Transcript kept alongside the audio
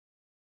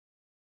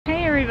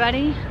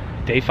everybody.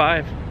 Day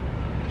 5.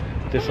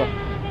 This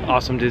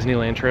awesome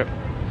Disneyland trip.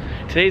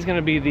 Today's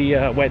gonna be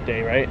the wet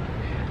day, right?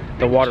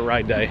 The water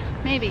ride day.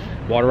 Maybe.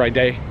 Water ride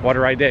day.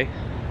 Water ride day.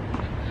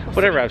 We'll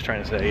Whatever see. I was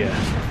trying to say, yeah.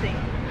 We'll see.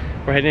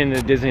 We're heading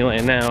into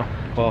Disneyland now.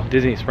 Well,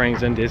 Disney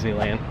Springs and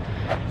Disneyland.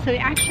 So we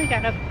actually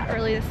got up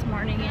early this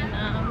morning and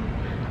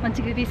went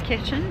to Goofy's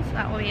Kitchen. So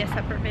that will be a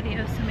separate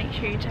video, so make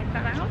sure you check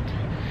that out.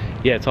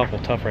 Yeah, it's awful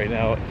tough right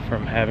now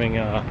from having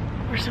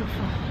We're so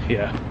full.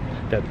 yeah,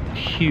 that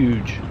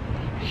huge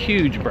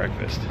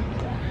breakfast.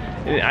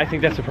 I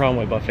think that's the problem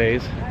with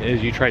buffets,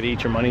 is you try to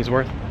eat your money's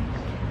worth.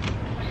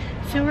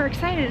 So we're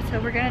excited. So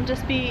we're gonna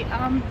just be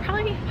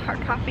probably hard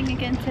hopping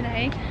again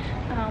today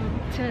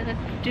to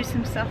do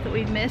some stuff that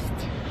we've missed.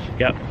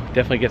 Yep,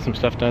 definitely get some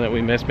stuff done that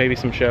we missed. Maybe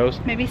some shows.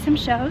 Maybe some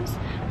shows.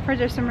 I've heard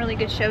there's some really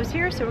good shows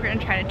here, so we're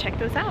gonna try to check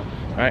those out.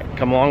 All right,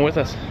 come along with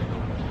us.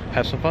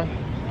 Have some fun.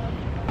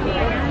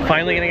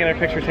 Finally gonna get our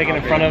picture taken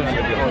in front of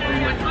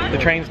the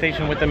train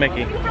station with the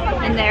Mickey.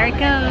 And there it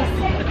goes.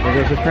 There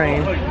goes the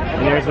train,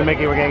 and there's the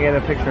Mickey we're gonna get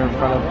a picture in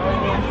front of.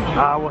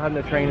 We'll have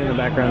the train in the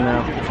background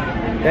now.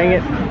 Dang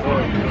it.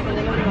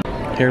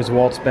 Here's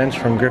Walt's bench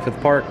from Griffith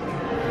Park.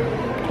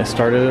 It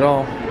started it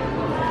all.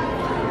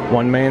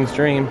 One man's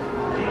dream.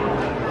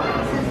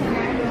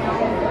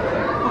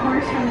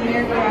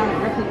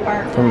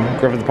 From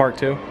Griffith Park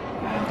too?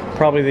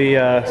 Probably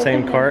the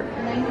same cart.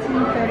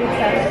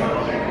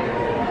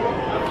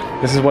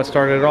 1937. This is what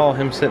started it all,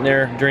 him sitting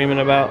there dreaming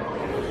about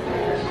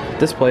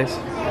this place.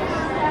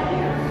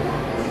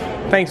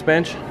 Thanks,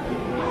 bench.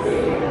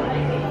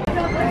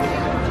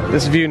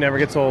 This view never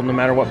gets old no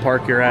matter what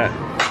park you're at.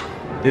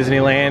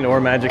 Disneyland or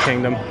Magic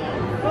Kingdom.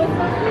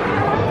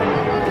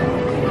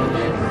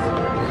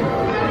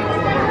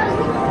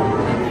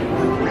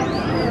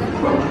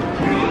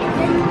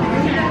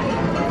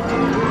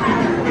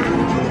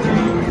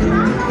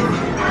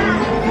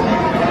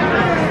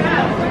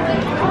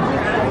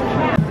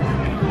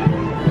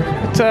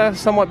 It's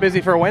somewhat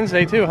busy for a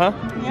Wednesday too, huh?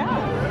 Yeah.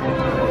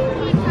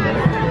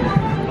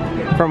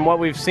 From what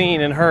we've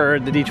seen and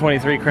heard, the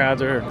D23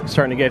 crowds are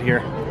starting to get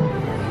here.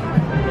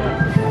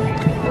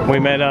 We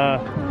met a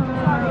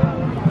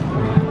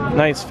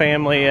nice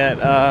family at,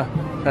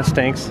 that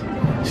stinks.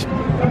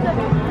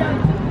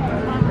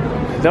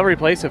 They'll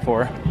replace it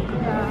for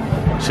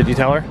her. Should you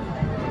tell her?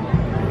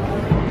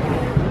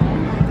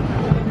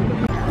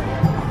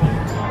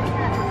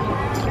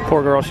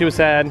 Poor girl, she was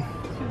sad.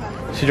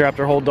 She dropped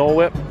her whole Dole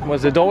Whip.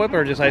 Was it Dole Whip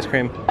or just ice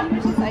cream? It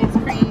was just ice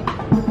cream.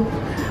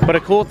 But a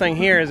cool thing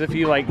here is if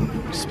you like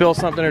spill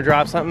something or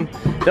drop something,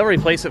 they'll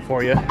replace it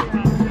for you.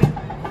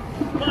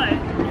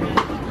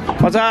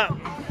 What's up?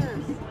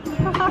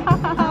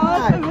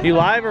 You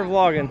live or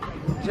vlogging?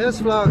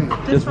 Just vlogging.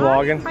 Just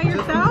vlogging? By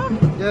yourself?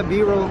 Yeah,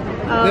 B-roll.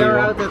 Oh. We're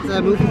out at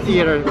the movie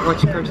theater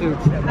watching cartoons.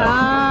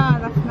 Ah,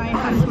 that's nice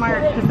and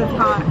smart because it's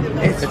hot.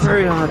 It's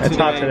very hot today. It's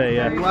hot today,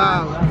 yeah.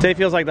 Wow. Today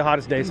feels like the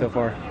hottest day so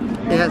far.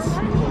 Yes.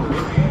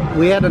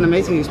 We had an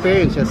amazing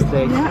experience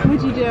yesterday. Yeah,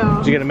 what'd you do?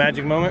 Did you get a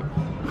magic moment?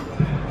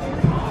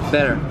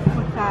 Better.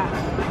 What's that?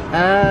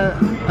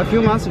 A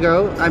few months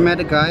ago, I met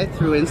a guy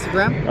through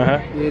Instagram.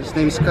 His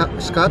name is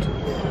Scott.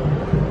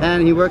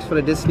 And he works for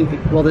the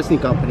Walt Disney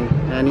Company.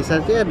 And he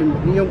said, yeah, do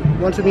you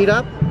want to meet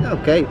up?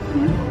 Okay.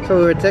 So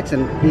we were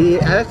texting. He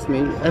asked me,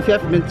 have you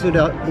ever been to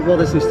the Walt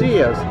Disney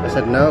Studios? I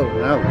said, no,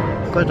 of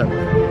course not.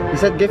 He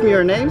said, give me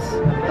your names,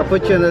 I'll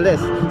put you on the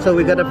list. So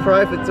we got a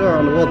private tour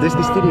on the Walt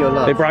Disney Studio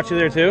lot. They brought you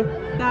there too?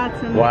 That's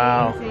amazing.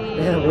 Wow.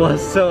 Yeah, it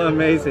was so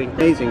amazing.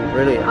 Amazing,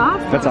 really.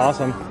 Awesome. That's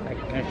awesome. I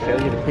can show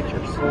you the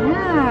pictures.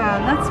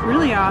 Yeah, that's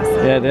really awesome.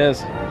 Yeah, it is.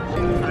 The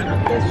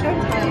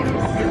showtimes.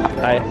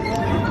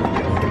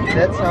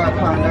 That's how I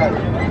found out.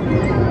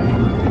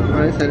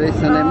 Oh, Saturday,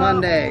 Sunday,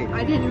 Monday.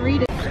 I didn't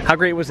read it. How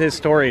great was his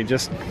story?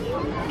 Just,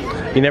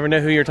 you never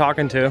know who you're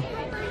talking to.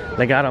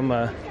 They got him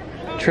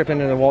tripping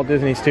to the Walt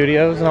Disney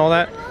Studios and all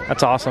that.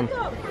 That's awesome.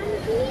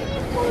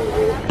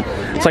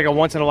 It's like a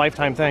once in a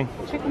lifetime thing.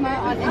 Check them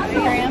out on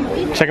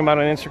Instagram. Check them out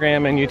on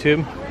Instagram and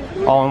YouTube.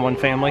 All in one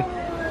family.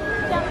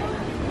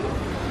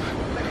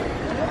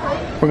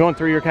 We're going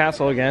through your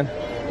castle again.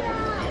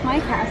 My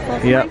castle.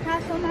 It's Yep. my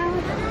castle now?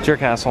 It's your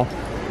castle.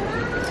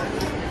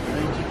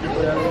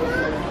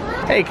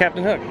 Hey,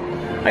 Captain Hook.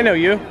 I know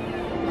you. I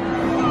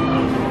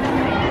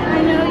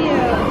know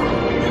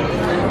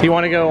you. Do you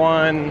want to go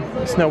on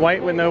Snow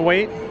White with no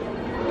wait?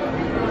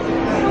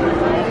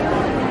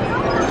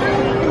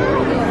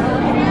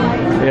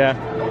 Yeah.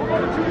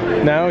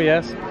 No,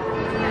 yes. Snowfield's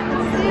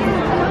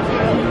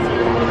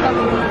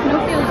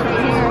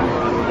right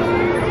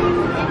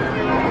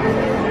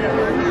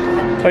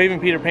here. Oh, even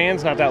Peter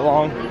Pan's not that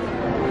long. Did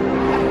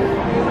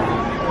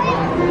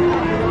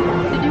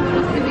you want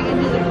us to begin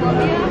to the club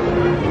yet?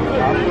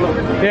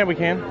 Yeah, we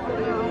can.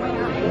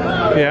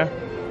 Yeah.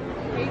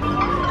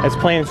 As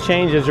plans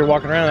change as you're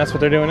walking around, that's what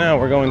they're doing now.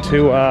 We're going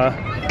to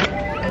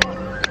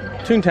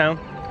Toontown.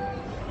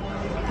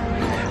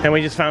 And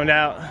we just found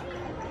out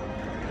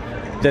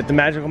that the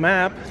magical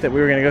map that we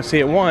were going to go see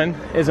at 1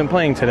 isn't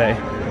playing today.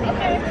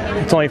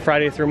 It's only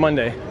Friday through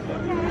Monday.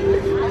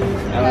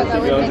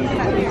 That would make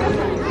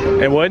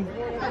sense. It would?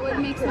 That would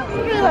make sense.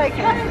 Really like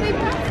it.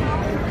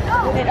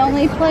 It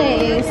only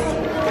plays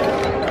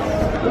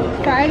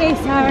Friday,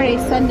 Saturday,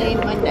 Sunday,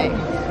 and Monday.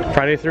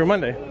 Friday through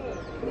Monday.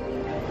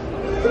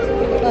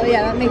 Oh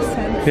yeah, that makes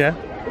sense. Yeah.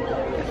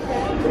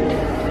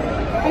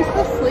 I'm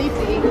so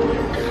sleepy.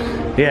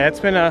 Yeah, it's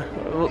been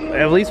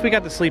at least we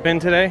got to sleep in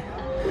today.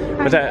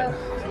 But that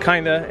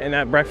kinda, and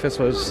that breakfast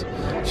was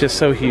just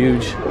so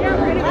huge. Where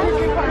are we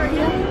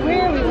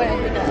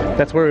going to go?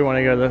 That's where we want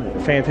to go, the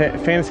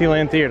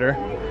Fantasyland Theater.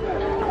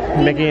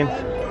 Mickey and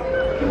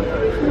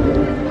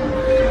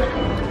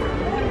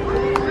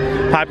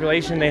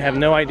population, they have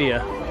no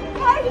idea.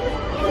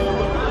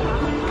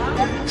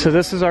 So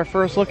this is our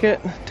first look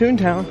at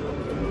Toontown.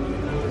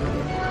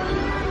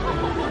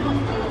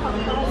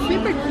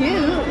 Super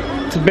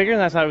cute. It's bigger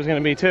than I thought it was going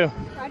to be too.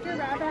 Roger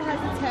Rabbit has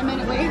a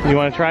 10-minute wait. You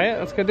want to try it?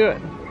 Let's go do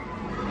it.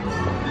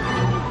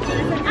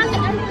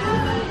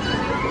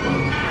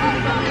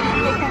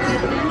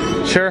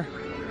 Sure.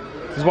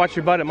 Just watch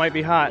your butt, it might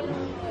be hot.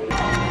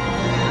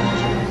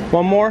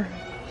 One more.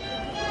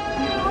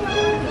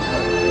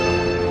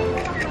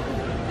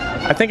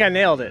 I think I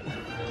nailed it.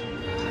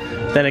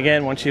 Then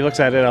again, once she looks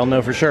at it, I'll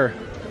know for sure.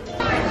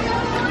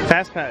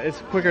 Fast pass, it's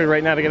quicker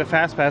right now to get a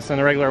fast pass than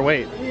a regular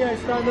wait. Yeah,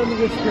 it's not under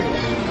the screen.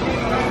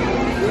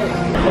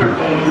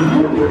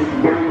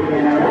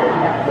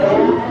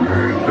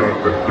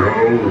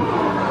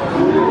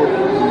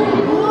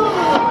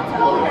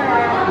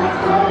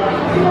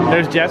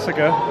 There's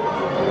Jessica.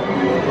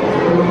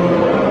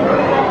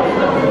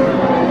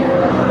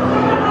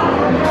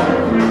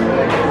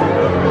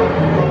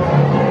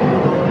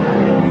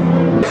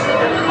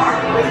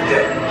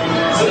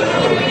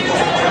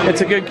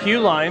 It's a good queue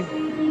line.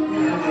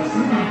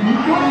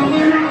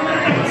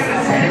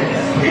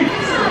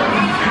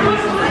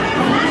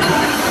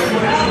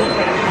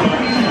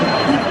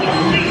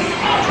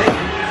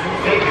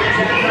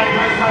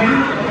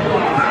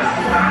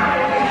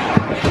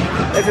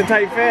 It's a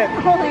tight fit.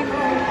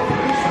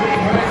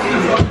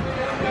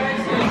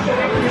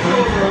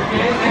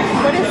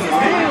 What is this?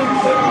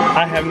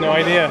 I have no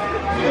idea.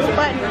 It's a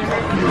button.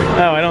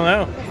 Oh, I don't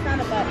know. It's not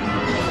a button.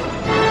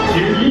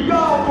 Here you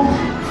go!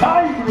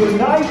 Time for a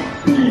nice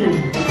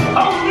theme!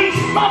 Holy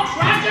smokes,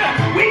 Roger!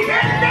 We've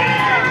been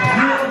there!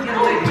 You'll get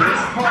away from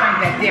this point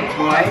that dip,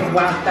 boys,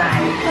 while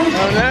dying.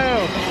 Oh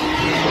no!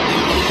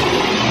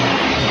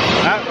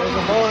 Ah, there's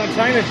a hole in a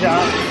china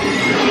shop.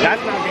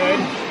 That's not good.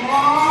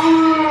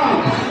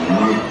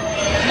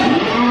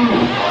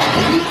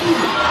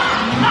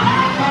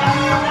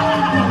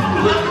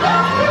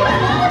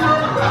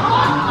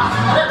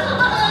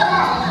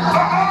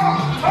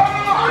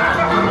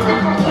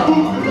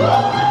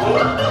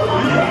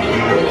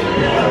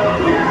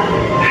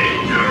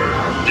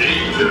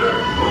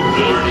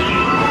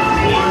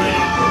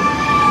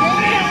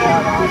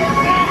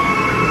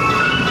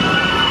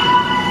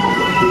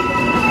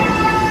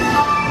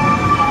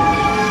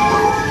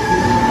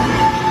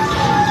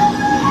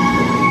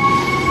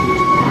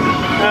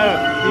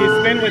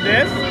 With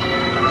this,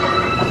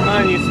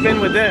 and you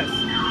spin with this.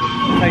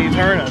 That's how you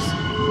turn us.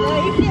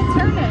 No, you can't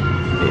turn it.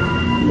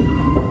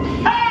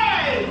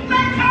 Hey!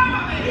 They're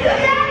coming!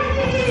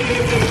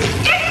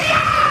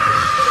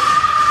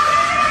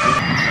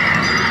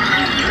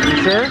 You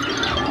sure?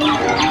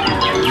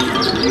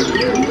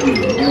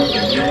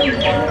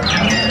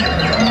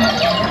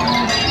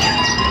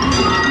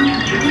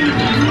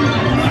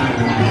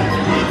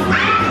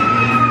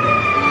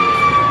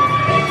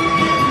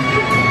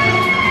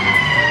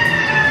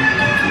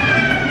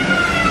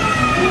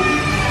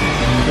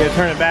 Yeah,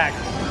 turn it back.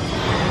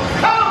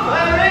 Don't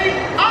worry!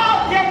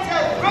 I'll get you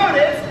through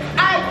this! I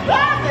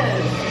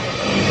promise!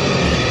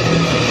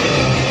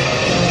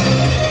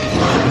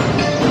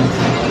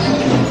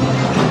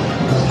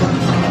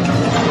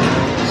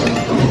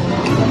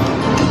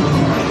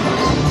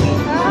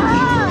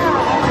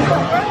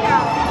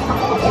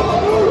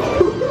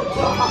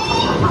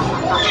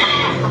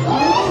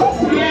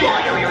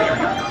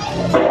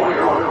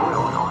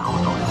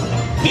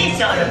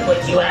 This ought to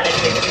put you out of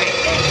the trick.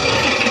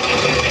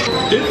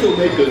 This will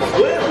make a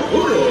swell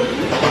world!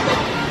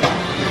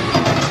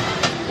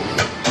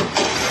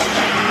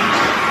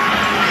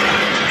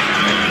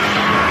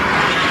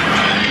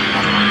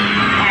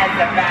 How's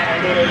about a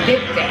little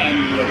dip to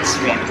end your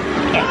trip?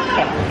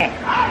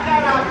 I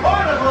got a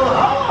portable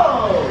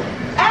hole!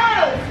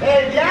 I'll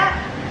save ya!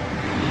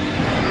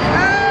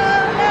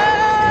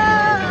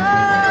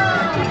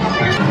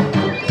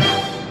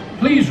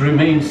 Please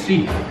remain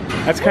seated.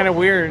 That's kind of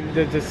weird.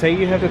 To say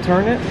you have to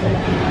turn it?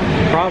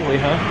 Probably,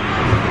 huh?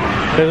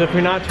 Because if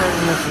you're not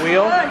turning this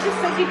wheel, Oh, it just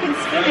says you can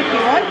spin if you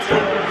want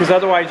to. because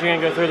otherwise you're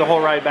gonna go through the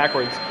whole ride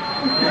backwards.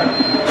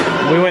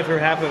 We went through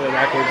half of it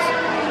backwards.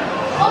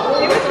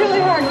 It was really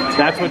hard to turn.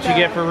 That's what you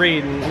get for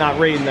not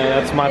reading though.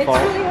 That's my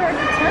fault. It's really hard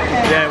to turn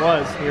it. Yeah, it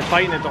was. You're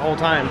fighting it the whole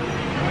time.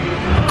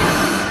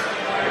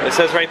 It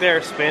says right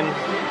there, spin,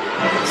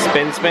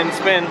 spin, spin,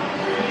 spin.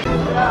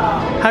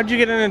 How'd you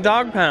get in a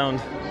dog pound?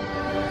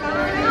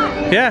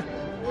 Yeah,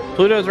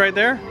 Pluto's right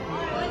there.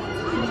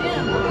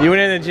 You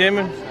went in the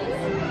gym.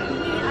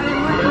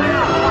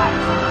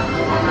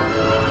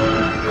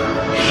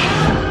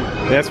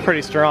 That's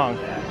pretty strong.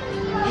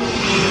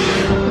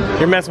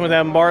 You're messing with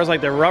them bars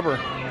like they're rubber.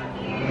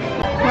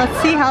 Let's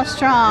see how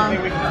strong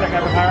Think we can check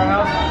out the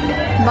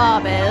powerhouse?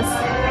 Bob is.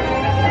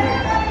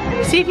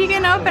 See if you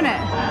can open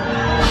it.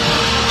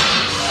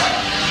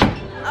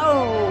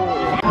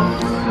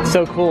 Oh.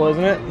 So cool,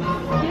 isn't it?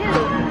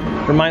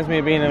 Yeah. Reminds me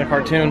of being in a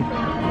cartoon.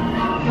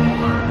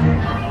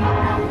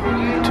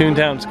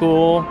 Toontown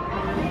School.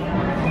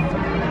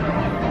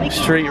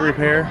 Street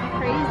repair.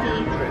 Crazy.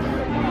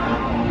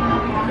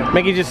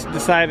 Mickey just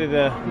decided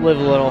to live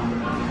a little.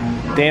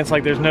 Dance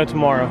like there's no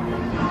tomorrow.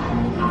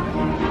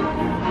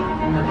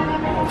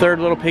 Third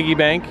little piggy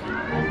bank.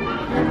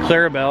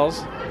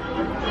 Clarabelle's.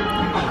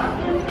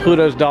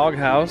 Pluto's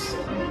doghouse.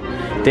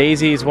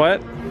 Daisy's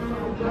what?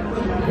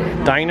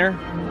 Diner.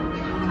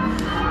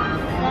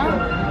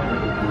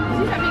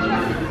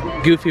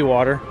 Goofy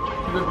water.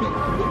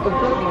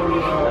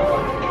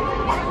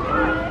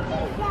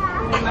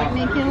 Might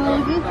make it a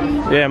little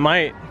goofy. Yeah, it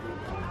might.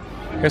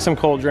 Here's some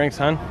cold drinks,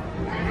 hon.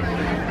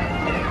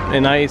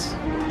 And ice.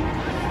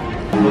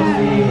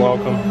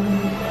 Welcome.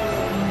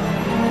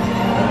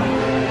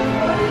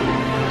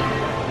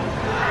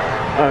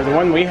 The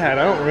one we had,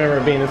 I don't remember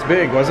it being this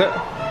big, was it? Oh,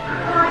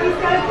 he's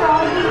got a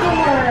doggy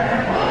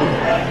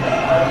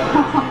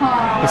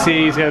door. You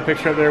see, he's got a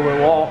picture up there with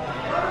Walt. Look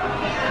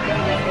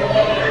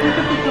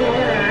at the door.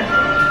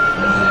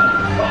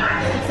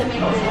 It's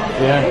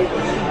amazing. Yeah.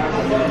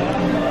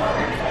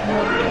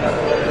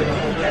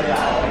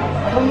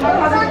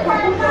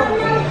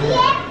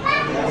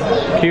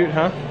 Cute,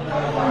 huh?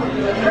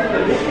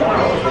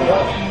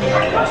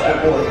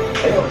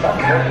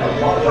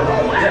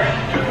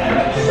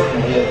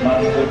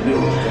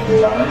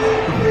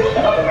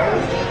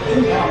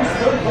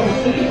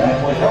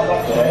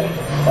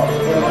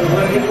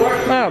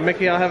 Oh,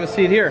 Mickey, I'll have a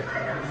seat here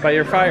by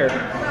your fire.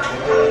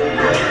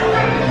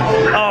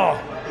 Oh!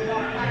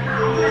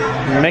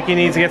 Mickey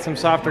needs to get some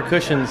softer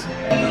cushions.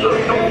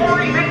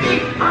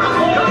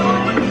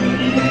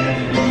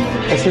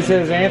 This is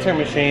his answering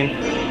machine.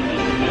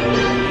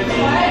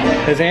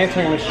 His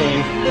answering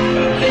machine.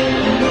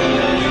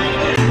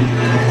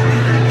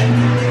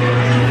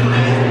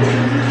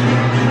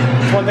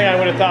 It's one thing I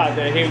would have thought,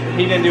 that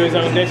he didn't do his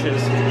own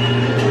dishes.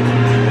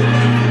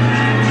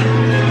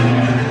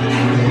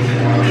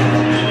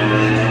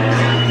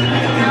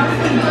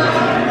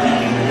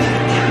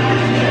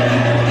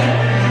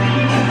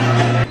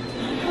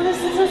 Oh, this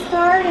is his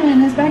garden,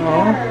 his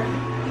backyard.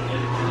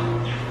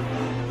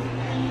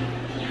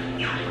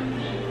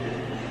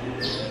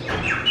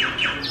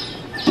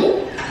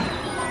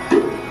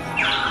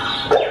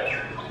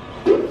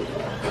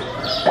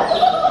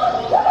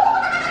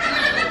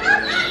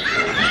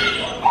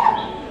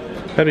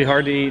 That'd be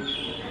hard to eat.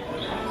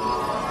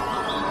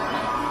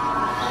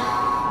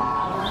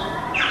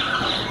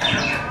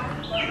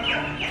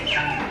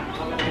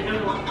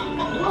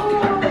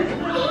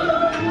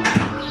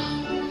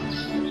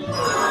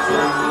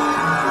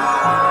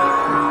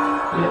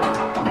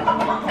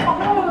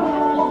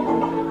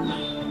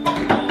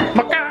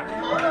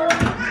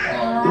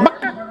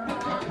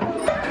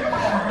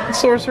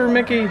 Sorcerer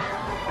Mickey.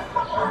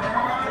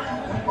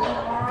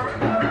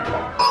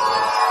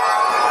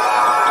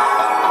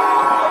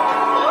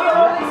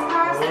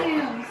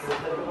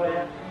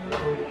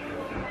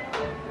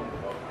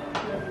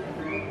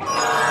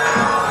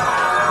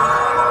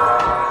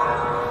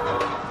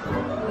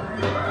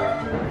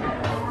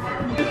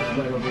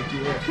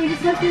 We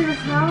just went through this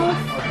house.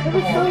 It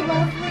was so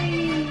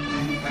lovely.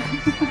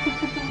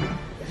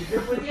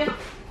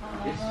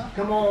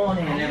 Come on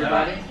in,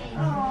 everybody.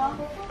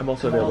 I'm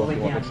also available if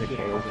you want to take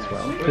photos as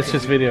well. It's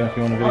just video if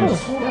you want to video.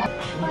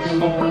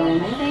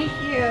 Thank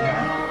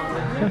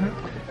you.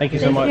 Thank you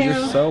so much.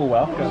 You're so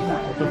welcome.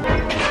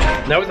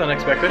 That was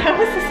unexpected. That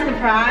was a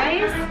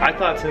surprise. I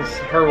thought since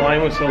her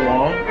line was so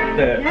long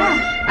that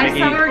Yeah. I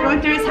saw we were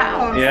going through his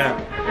house. Yeah.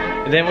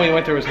 And then when we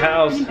went through his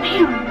house,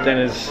 Bam. then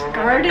his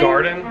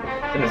Garden.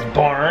 then his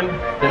barn,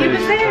 then He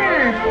was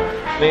there.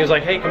 Then he was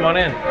like, "Hey, come on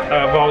in.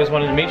 I've always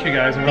wanted to meet you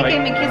guys." And we're He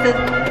gave like, me kisses.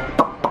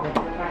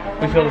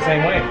 we feel the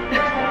same way.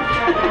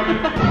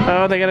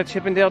 Oh, they got a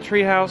Chippendale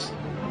treehouse.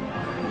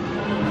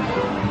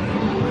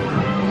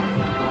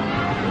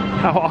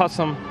 How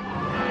awesome.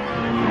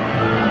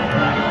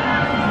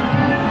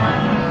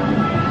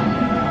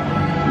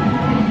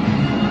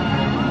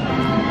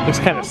 Looks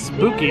kind of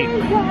spooky.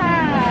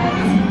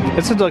 Yes.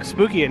 This would look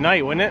spooky at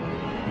night, wouldn't it?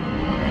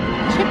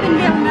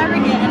 Chippendale never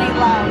get any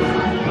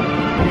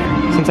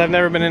love. Since I've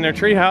never been in their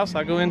treehouse,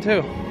 I'll go in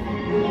too.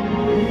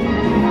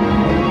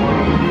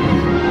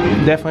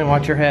 Definitely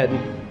watch your head.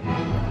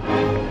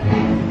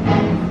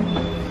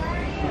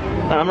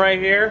 I'm right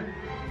here.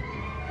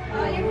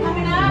 Oh, you're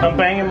coming up. I'm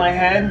banging my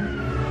head. It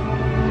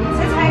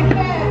says hi,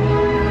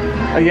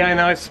 Fred. Oh, yeah, I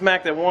know. I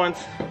smacked it once.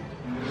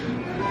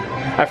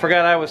 I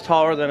forgot I was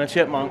taller than a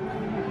chipmunk.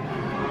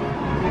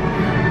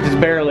 Just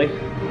barely.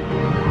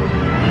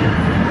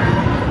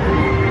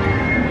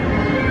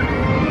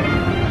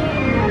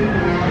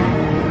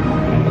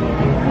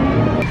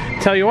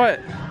 Tell you what,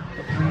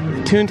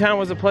 Toontown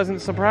was a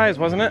pleasant surprise,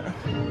 wasn't it?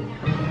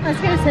 I was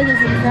gonna say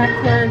those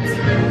exact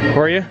words.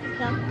 Were you?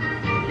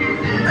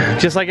 Yeah.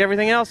 Just like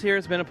everything else here,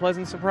 it's been a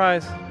pleasant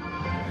surprise.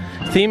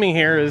 Theming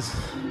here is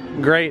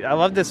great. I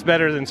love this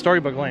better than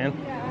Storybook Land.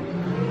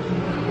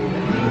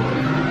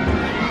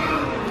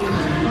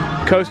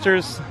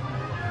 Coasters.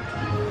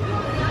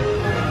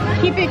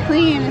 Keep it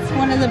clean. It's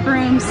one of the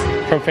brooms.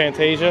 From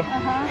Fantasia.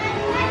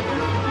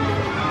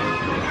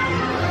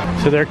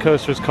 So their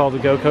coaster is called the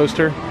Go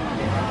Coaster.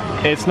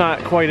 It's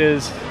not quite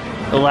as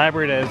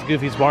elaborate as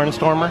Goofy's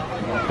Barnstormer,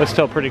 but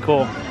still pretty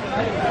cool.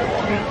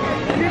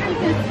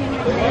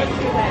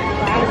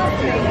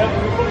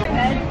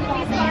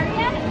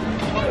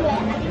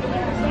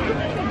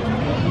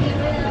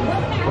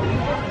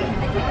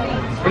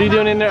 What are you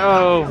doing in there?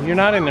 Oh, you're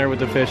not in there with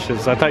the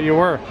fishes. I thought you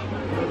were.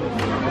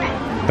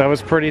 That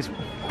was pretty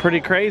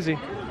crazy.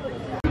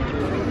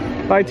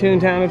 Bye,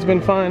 Toontown. It's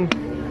been fun.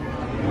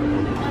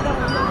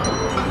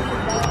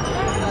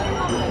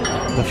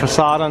 The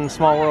facade on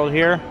Small World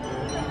here,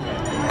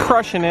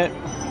 crushing it.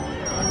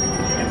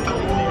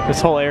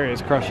 This whole area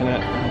is crushing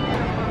it.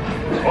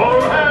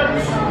 All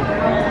hands,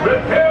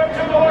 prepare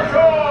to go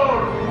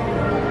ashore!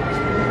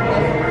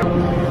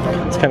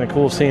 It's kind of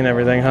cool seeing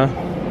everything, huh?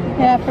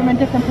 Yeah, from a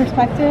different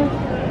perspective.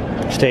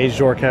 Stage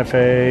door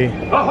cafe.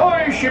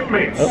 Ahoy,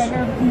 shipmates!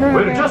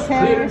 We're just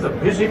clearing the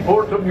busy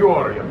port of New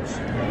Orleans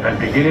and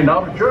beginning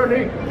our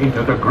journey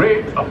into the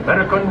great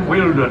American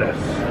wilderness.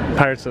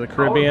 Pirates of the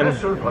Caribbean. Our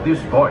vessel for this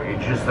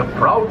voyage is the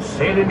proud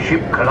sailing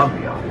ship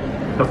Columbia,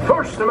 the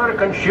first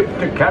American ship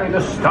to carry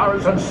the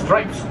stars and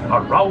stripes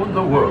around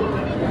the world.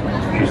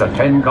 She's a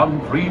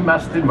 10-gun,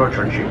 3-masted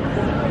merchant ship.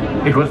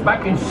 It was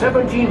back in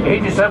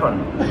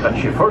 1787 that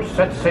she first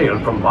set sail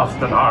from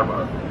Boston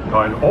Harbor,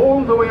 going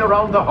all the way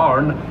around the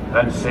Horn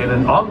and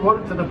sailing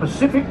onward to the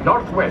Pacific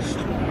Northwest,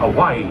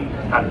 Hawaii,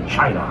 and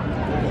China.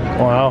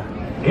 Wow.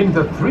 In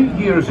the 3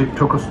 years it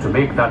took us to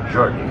make that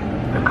journey,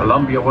 the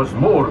Columbia was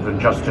more than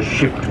just a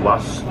ship to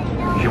us.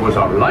 She was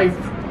our life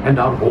and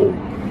our home.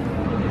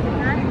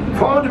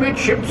 Forward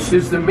amidships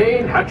is the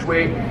main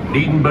hatchway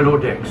leading below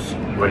decks,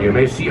 where you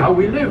may see how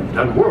we lived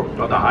and worked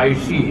on the high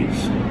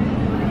seas.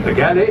 The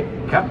galley,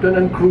 captain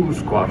and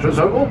crew's quarters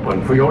are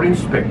open for your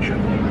inspection.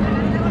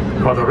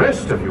 For the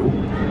rest of you,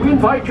 we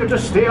invite you to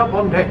stay up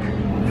on deck,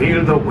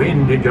 feel the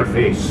wind in your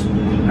face,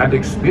 and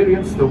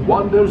experience the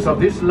wonders of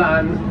this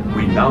land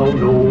we now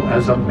know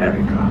as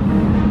America.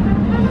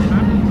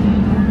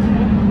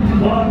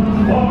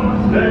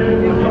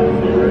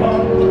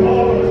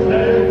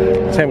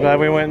 So I'm glad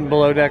we went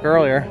below deck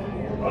earlier.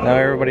 Now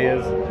everybody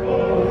is. Go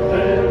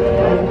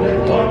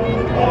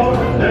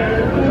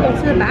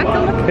to the back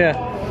and look. Yeah.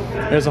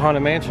 There's a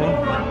Haunted Mansion.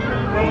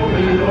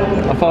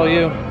 I'll follow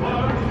you.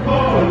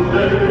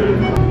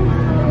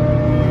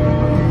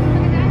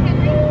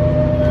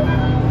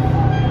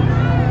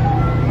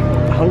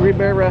 Hungry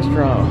Bear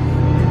Restaurant.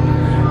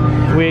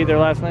 We ate there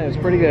last night. It was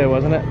pretty good,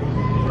 wasn't it?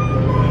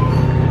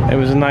 It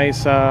was a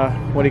nice,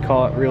 what do you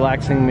call it,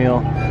 relaxing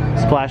meal.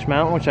 Splash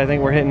Mountain, which I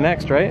think we're hitting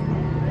next, right?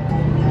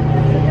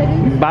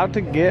 About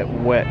to get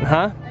wet,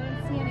 huh? I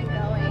didn't see any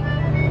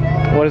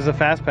going. What does the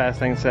Fast Pass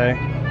thing say?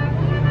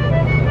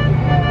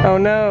 Oh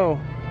no!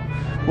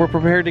 We're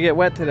prepared to get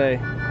wet today.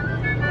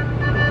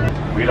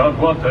 We don't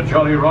want the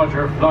Jolly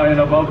Roger flying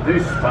above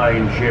this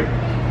fine ship.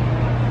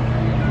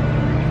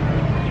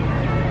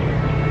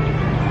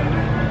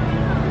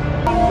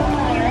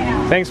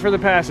 Thanks for the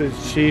passage,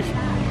 Chief.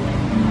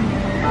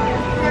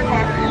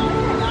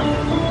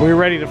 We were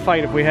ready to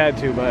fight if we had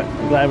to, but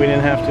I'm glad we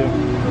didn't have to.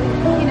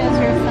 He knows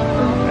you're a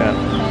Seminole.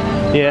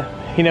 Yeah. Yeah,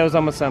 he knows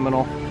I'm a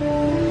Seminole.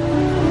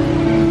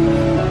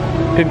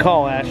 Good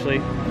call,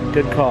 Ashley.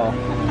 Good call.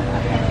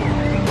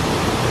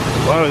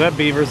 Whoa, that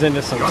beaver's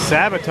into some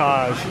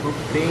sabotage.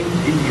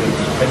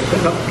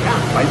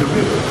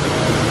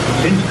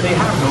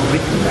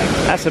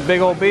 That's a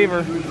big old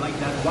beaver.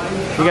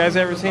 You guys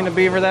ever seen a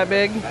beaver that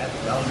big?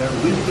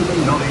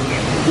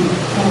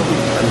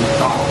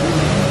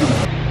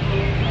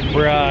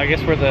 We're, I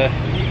guess we're the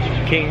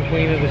king and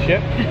queen of the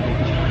ship.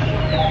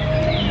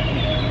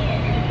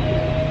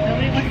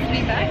 Nobody wants to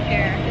be back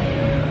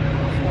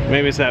here.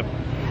 Maybe it's that,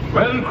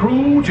 Well,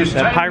 crew, just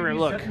that pirate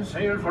look. Set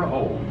sail for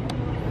home.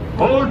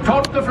 Hold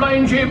taut the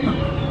flying jib.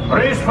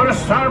 Race for the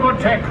starboard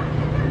deck.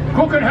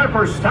 Cook and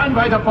helpers stand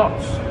by the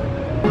pots.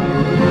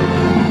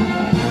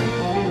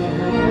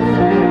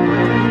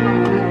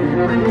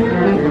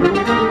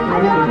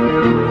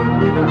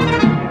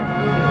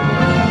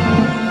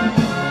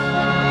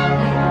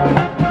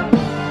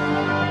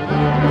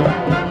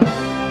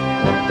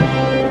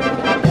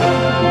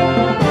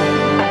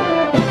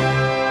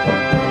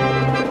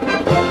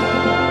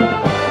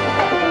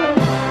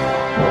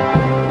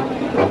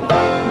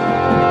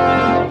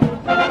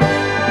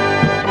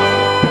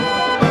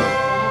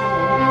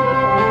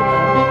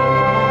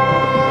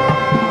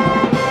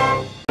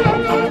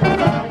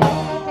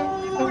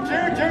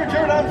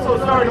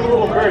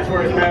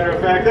 As a matter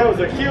of fact, that was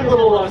a cute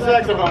little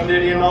saxophone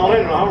ditty and all. I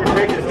don't know how we're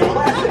going to make this go.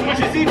 What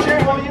you see,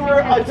 Chair, while you were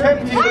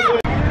attempting to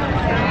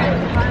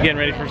play. Getting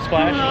ready for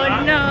splash?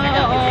 Oh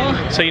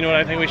no. So you know what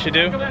I think we should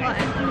do?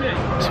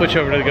 Switch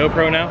over to the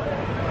GoPro now.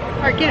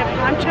 Or get a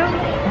poncho?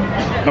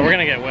 But we're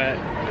gonna get wet.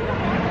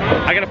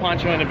 I got a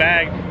poncho in the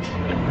bag.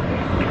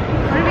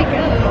 Where do we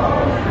go?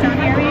 Down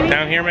here maybe?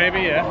 Down here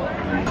maybe, yeah.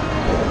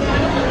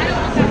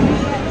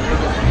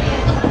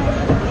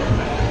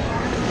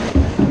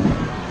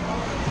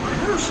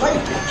 For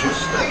safety,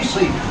 just stay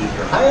seated. Keep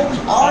your hands,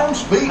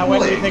 arms, feet, How and wet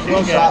do you legs think we'll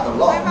inside get? the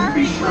locker.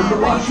 Be sure to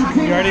wash your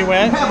hands. You already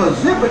wet? Have a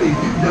zippity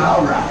doo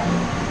all right.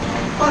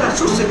 Para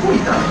su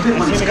seguridad,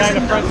 I see the guy in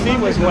the front seat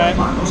was wet.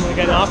 We're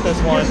getting off this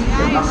one.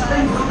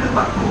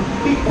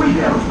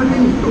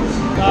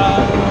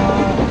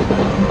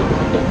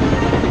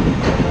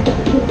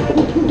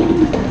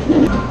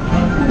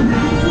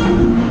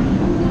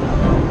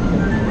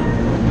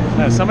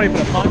 Somebody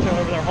put a poncho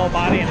over their whole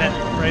body and then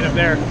right up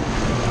there.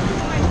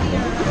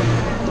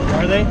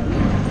 Are they?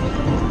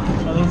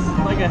 Oh, there's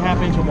like a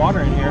 ½ inch of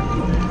water in here.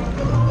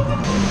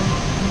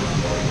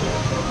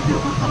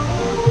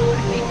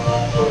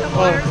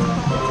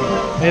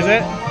 Oh, is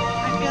it? I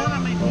feel it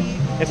on my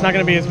feet. It's not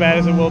going to be as bad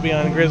as it will be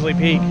on Grizzly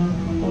Peak.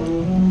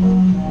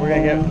 We're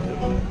going to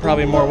get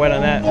probably more wet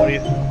on that. What do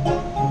you think?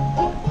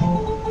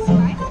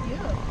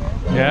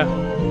 Yeah.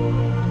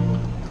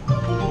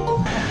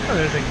 Oh,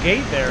 there's a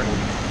gate there.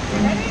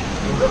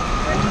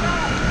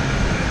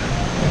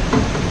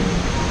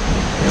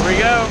 Here we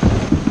go.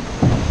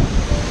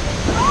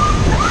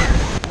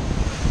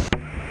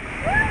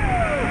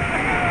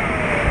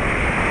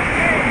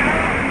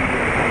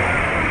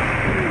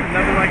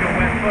 Nothing like a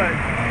wet foot.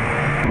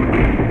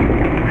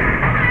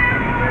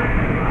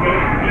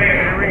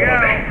 Here we go.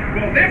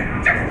 Well, that's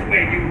just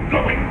where you're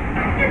going.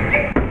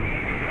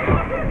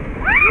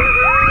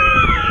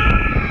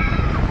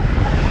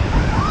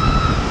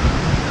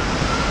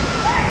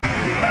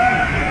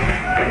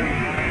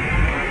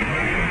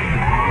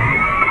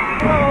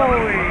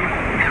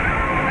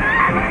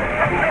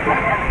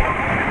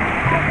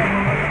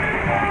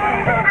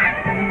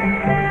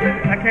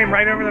 That came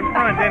right over the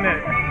front, didn't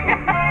it?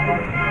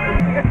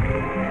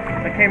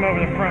 That came over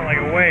the front like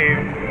a wave.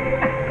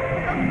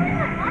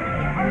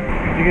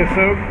 Did you get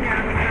soaked?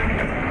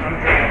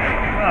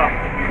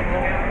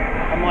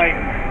 I'm like,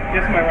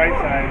 just my right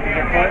side.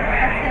 Your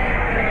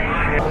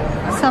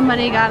foot?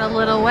 Somebody got a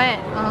little wet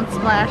on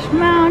Splash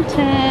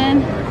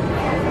Mountain.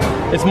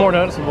 It's more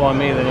noticeable on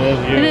me than it is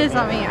you. It is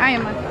on me.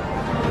 I'm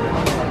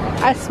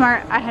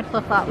smart. I had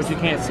flip-flops. What you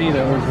can't see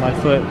though is my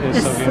foot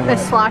is soaking wet.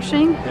 It's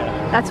sloshing.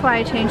 Yeah. That's why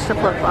I changed to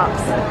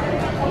flip-flops.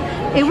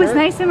 It was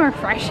nice and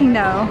refreshing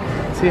though.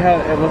 See how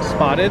it looks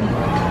spotted?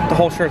 The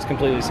whole shirt's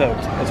completely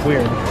soaked. It's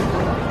weird.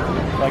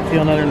 Like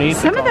feeling underneath.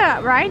 Some of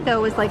that ride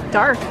though was like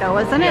dark though,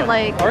 wasn't it?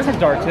 Like ours is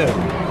dark too.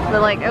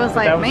 But like it was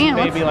like, That was man,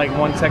 maybe like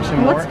one section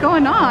more. what's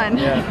going on?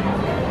 Yeah.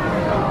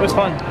 It was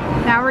fun.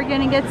 Now we're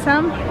gonna get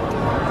some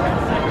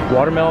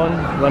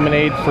Watermelon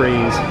lemonade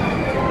freeze.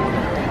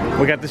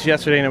 We got this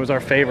yesterday and it was our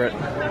favorite.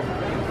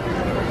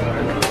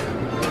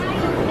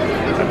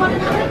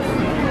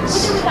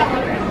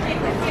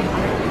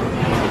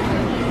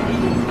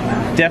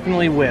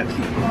 Definitely whipped.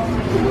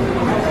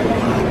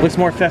 Looks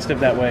more festive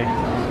that way.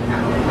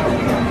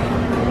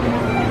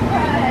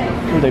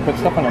 Ooh, they put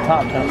stuff on the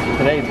top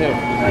today too.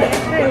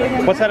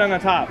 What's that on the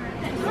top?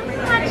 I'm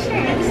not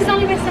sure. This is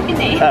only my second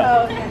day.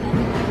 Oh.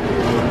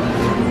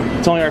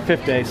 It's only our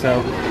 5th day,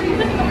 so.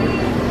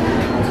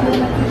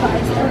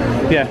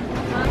 Yeah.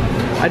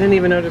 I didn't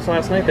even notice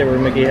last night they were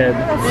Mickey head.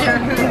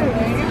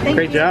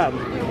 Great job.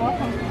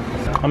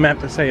 I'm gonna have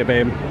to say it,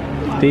 babe.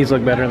 These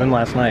look better than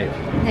last night.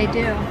 They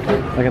do.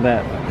 Look at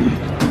that.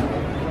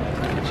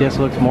 It just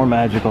looks more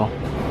magical.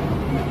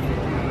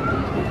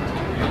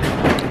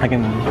 I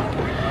can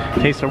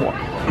taste the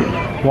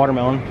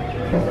watermelon.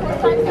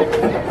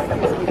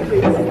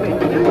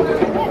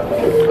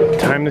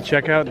 Time to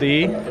check out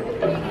the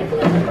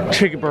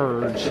chicken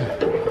birds.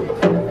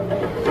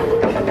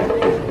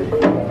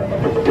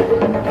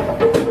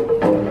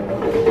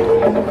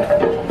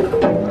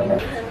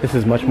 This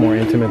is much more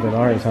intimate than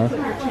ours, huh?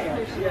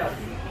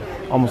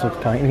 Almost looks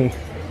tiny.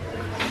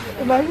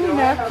 Imagine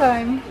nap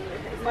time.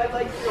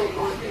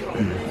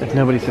 If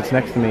nobody sits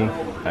next to me,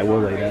 I will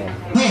lay down.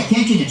 Pay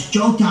attention, it's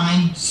Joe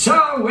time.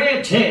 So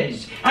it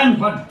is, and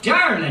what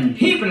darling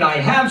people I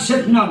have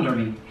sitting under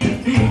me.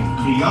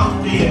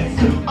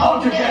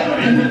 All together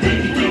in the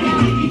tiki tiki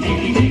tiki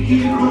tiki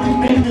tiki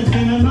room. And there's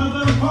been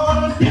another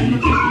party in the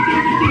tiki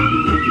tiki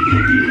tiki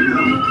tiki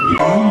room.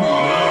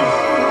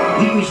 Oh,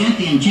 we present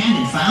the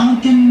enchanted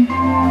fountain.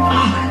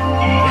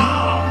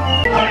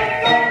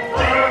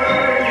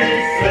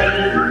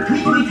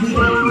 Tweet, tweet, tweet,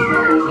 tweet.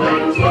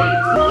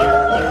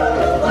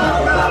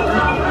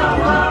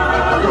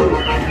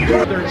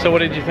 So what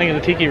did you think of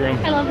the tiki room?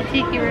 I love the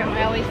tiki room.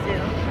 I always do.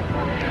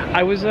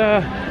 I was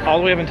all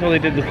the way up until they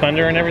did the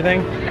thunder and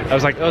everything. I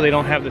was like, oh, they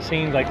don't have the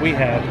scenes like we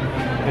had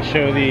to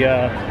show the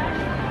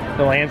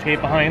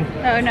landscape behind.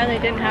 Oh no, they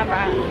didn't have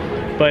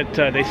that. But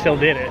they still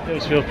did it. It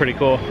was still pretty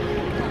cool.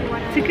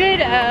 It's a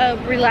good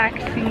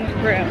relaxing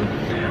room.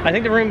 I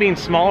think the room being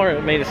smaller,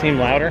 it made it seem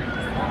louder.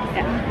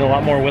 Yeah. A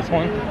lot more with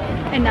one.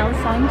 And now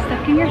the song is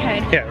stuck in your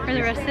head for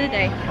the rest of the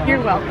day.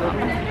 You're welcome.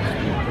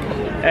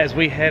 As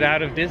we head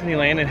out of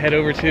Disneyland and head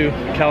over to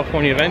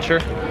California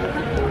Adventure,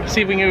 see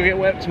if we can go get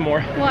wet some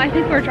more. Well, I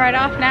think we're dried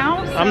off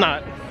now. So. I'm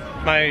not.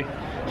 My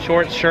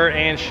shorts, shirt,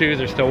 and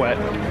shoes are still wet.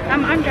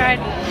 I'm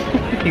dried.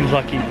 You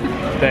lucky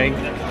thing.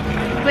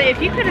 But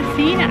if you could have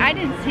seen it, I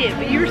didn't see it,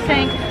 but you were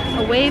saying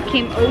a wave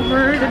came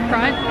over the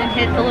front and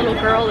hit the little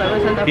girl that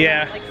was in the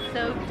front, like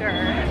soaked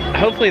her.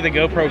 Hopefully the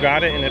GoPro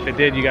got it, and if it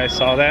did, you guys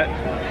saw that.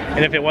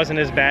 And if it wasn't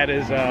as bad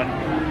as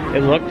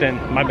it looked, then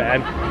my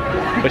bad.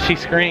 But she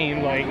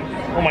screamed like,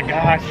 oh my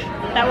gosh.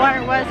 That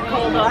water was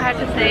cold though, I have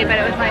to say, but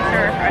it was nice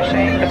and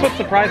refreshing. That's what's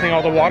surprising,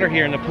 all the water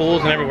here in the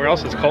pools and everywhere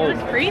else is cold.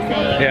 It's freezing.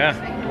 Yeah.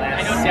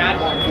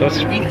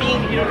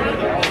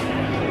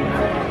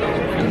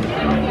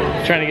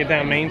 Trying to get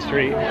down Main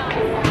Street.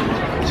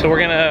 So we're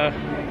gonna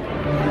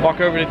walk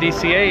over to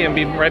DCA and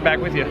be right back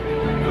with you.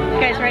 You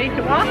guys ready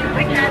to walk?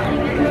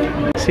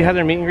 See how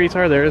their meet and greets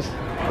are? There's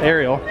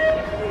Ariel.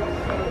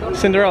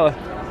 Cinderella,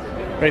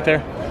 right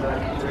there.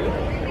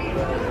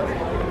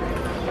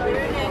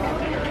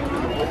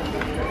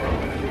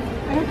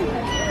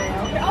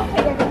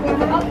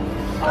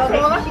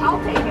 I'll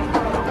take it.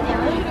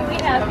 Yeah, what do we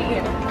have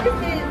here? This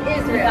is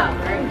Israel.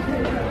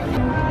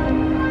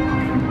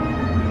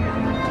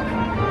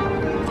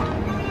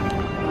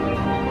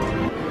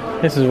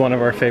 This is one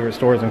of our favorite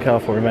stores in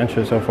California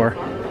Adventure so far.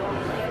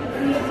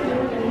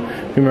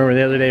 Remember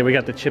the other day we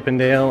got the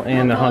Chippendale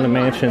and the Haunted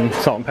Mansion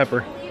salt and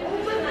pepper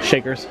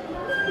shakers.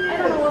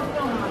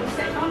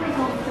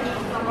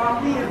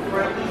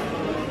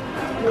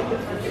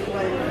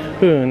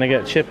 Ooh, and they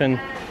got Chip and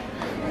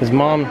his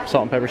mom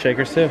salt and pepper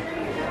shakers too.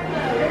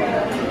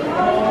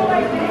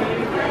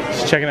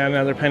 Just checking out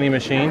another penny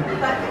machine.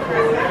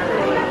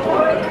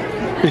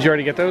 Did you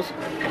already get those?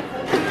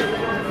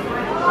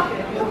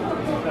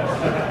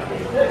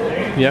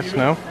 Yes,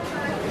 no?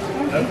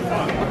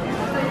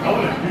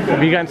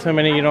 Have you gotten so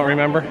many you don't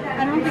remember?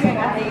 I don't think I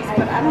got these,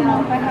 but I don't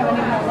know if I have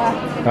any more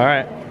left.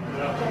 Alright.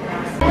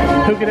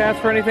 Who could ask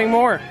for anything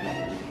more?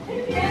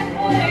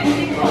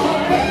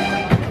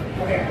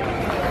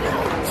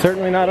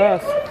 Certainly not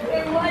us.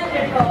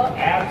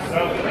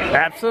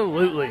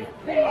 Absolutely.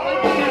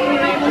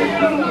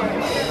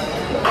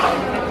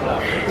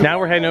 Now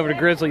we're heading over to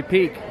Grizzly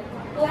Peak.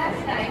 We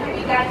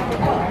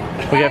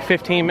got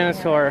 15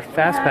 minutes till our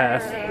fast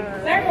pass.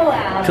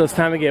 Till it's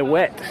time to get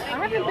wet. I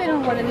haven't been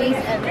on one of these in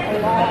a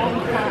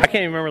long time. I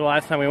can't even remember the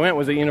last time we went.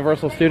 Was it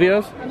Universal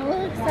Studios? I'm a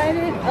little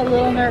excited, a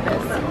little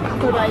nervous.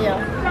 What about you?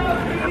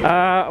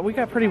 We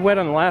got pretty wet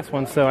on the last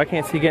one, so I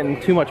can't see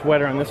getting too much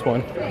wetter on this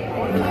one.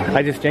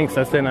 I just jinxed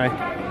us, didn't I?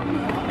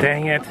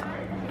 Dang it.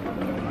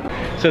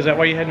 So is that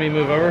why you had me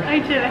move over? I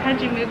did, I had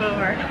you move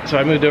over. So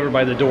I moved over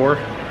by the door,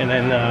 and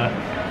then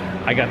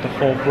I got the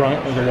full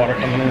brunt of the water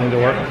coming in the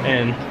door,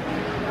 and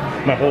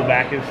my whole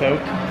back is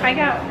soaked. I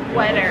got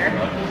wetter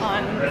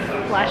on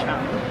Splash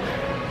Mountain.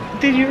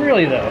 Did you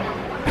really though? I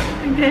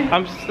did.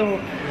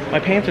 My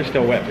pants are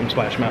still wet from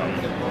Splash Mountain.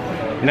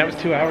 And that was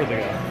 2 hours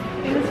ago.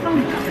 It was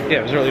fun. Yeah,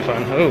 it was really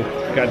fun. Oh,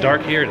 got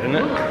dark here, didn't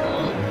it?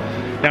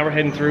 Now we're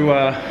heading through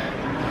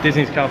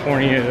Disney's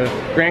California,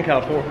 Grand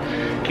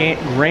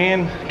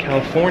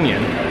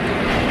Californian,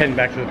 heading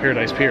back to the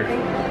Paradise Pier.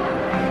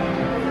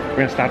 We're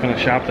gonna stop in the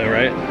shop though,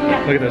 right?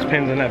 Yeah. Look at those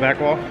pins in that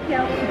back wall.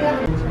 Yeah.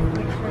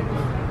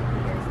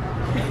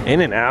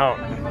 In and out.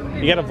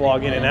 You gotta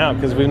vlog in and out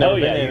because we've never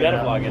been in. You gotta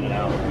vlog in and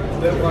out. I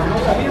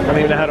don't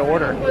even know how to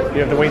order.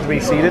 You have to wait to be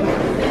seated.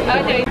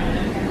 Okay.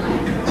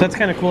 So that's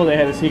kind of cool. They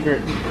had a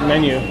secret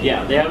menu.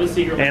 Yeah, they have a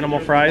secret animal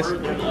fries.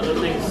 There's other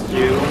things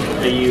too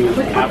that you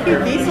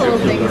after. These little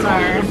things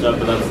are. Stuff,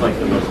 but that's like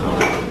the most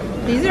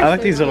common. These are. I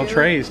like these little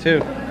trays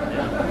too.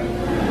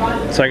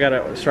 So I got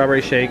a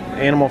strawberry shake,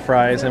 animal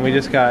fries, and we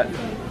just got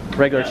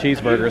regular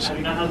cheeseburgers. Do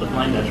you not have the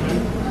Flying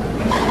Dutchman?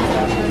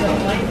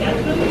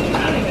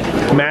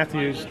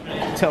 Matthew's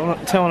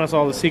telling us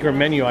all the secret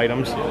menu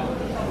items.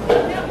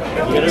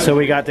 So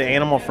we got the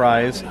animal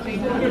fries.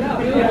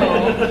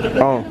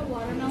 Oh,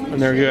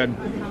 and they're good.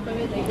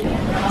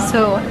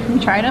 So, you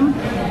tried them?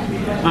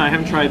 I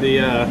haven't tried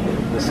the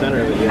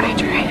center of it yet. I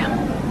tried them.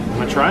 I'm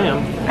gonna try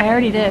them. I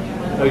already did.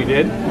 Oh, you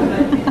did?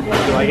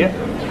 Did you like it?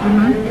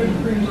 Mm-hmm.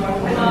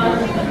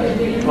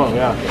 Oh,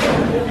 yeah.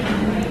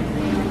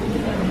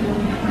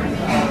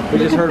 We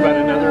just heard about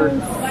another...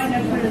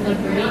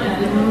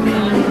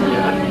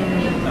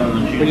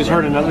 We just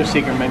heard another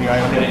secret menu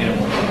item.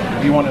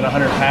 If you wanted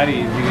 100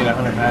 patties, you get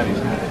 100 patties.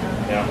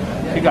 Yeah.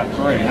 You got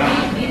 3,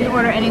 yeah. You can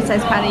order any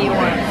size patty you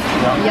want.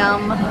 Yeah.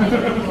 Yum.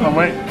 Oh,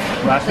 wait.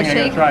 Last thing I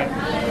gotta try.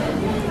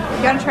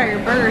 You gotta try your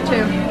burger,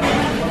 too.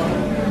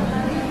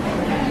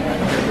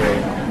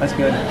 That's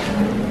good.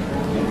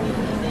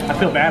 I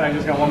feel bad, I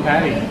just got 1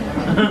 patty.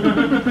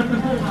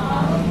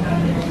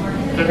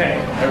 It's okay.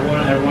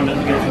 Everyone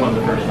gets one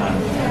the first time.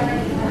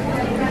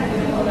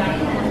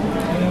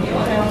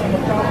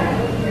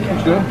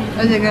 It's good.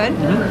 Is it good?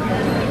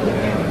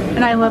 Mm-hmm.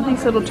 And I love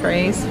these little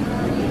trays.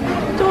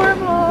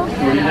 Adorable.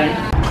 What do you think?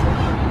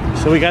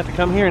 So we got to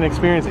come here and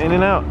experience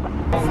In-N-Out.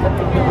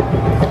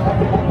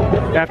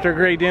 After a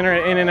great dinner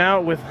at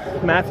In-N-Out with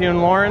Mathew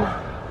and Lauren,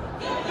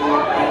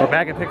 we're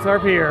back at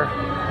Pixar Pier.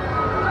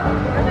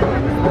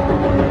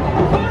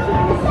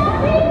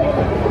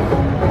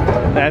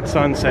 That's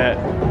sunset.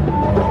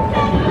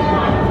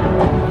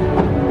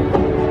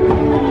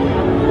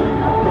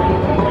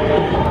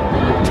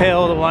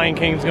 Tale of the Lion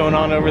King's going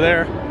on over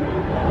there.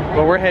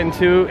 But we're heading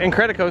to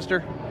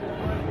Incredicoaster.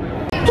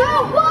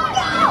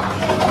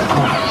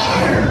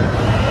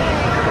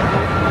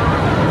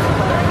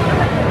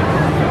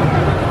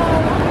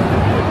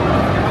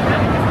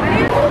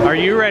 Are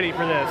you ready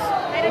for this?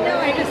 I don't know,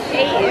 I just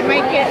ate. It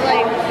might get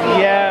like...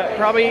 Yeah,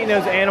 probably eating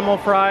those animal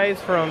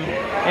fries from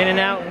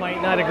In-N-Out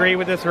might not agree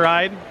with this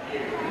ride.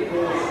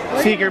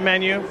 Secret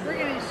menu. We're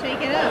gonna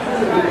shake it up.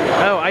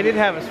 Oh, I did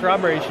have a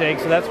strawberry shake,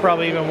 so that's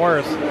probably even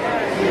worse. So it's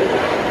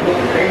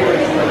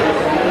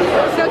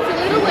a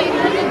little later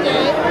in the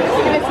day. We're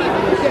just gonna see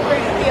the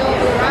different feel of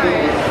the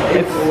ride.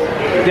 It's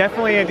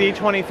definitely a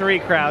D23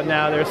 crowd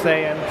now, they're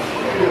saying.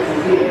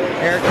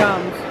 Here it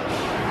comes.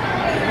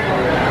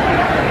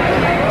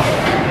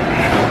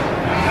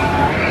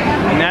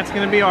 And that's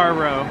going to be our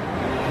row.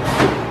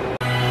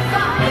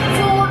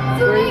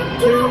 3,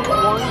 2,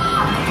 1.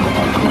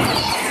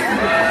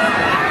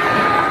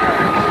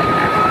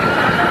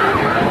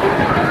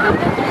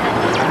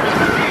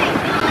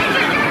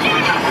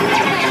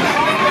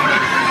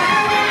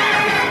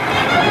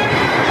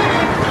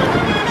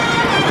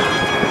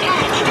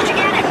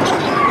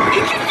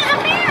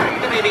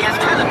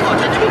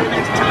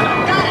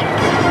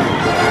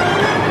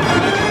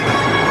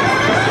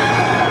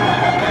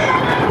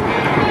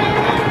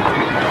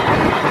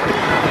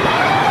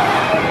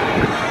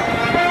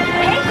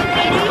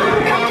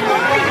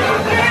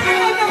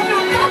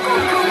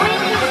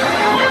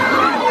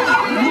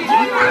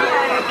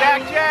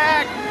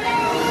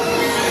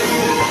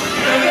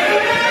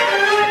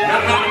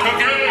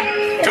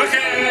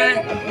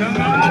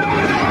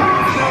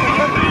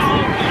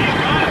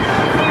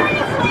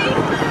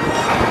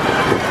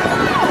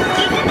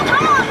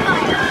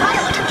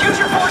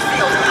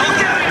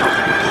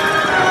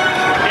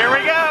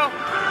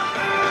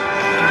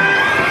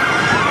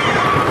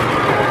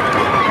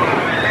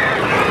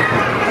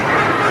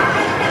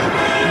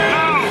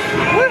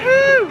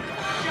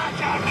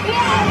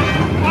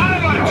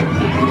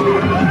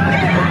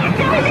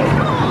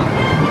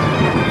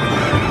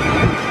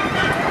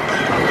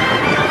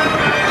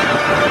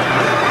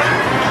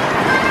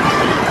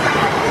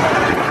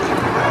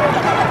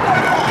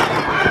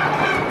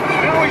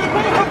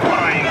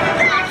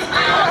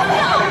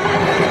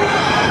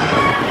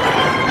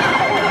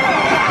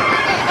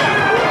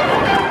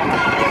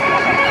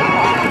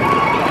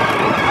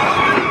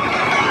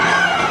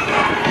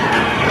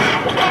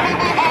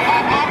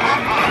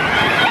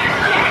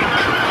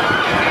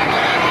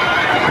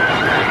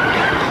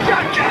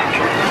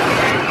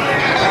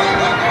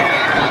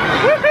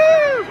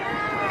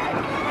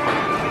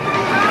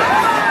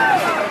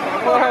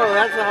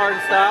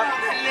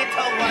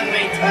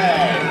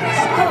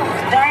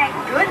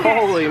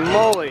 Holy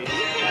moly.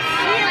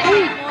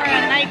 More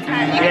at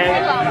nighttime. You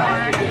can pull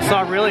out more. It's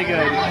all really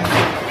good.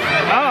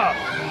 Oh!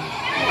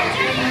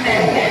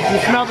 You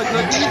smell the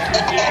cookies?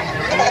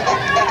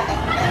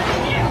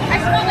 I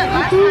smelled it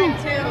last time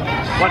too.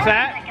 What's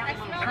that? I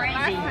smelled it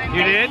last time.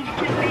 You did?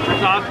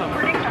 That's awesome.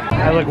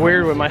 I look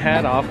weird with my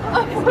hat off.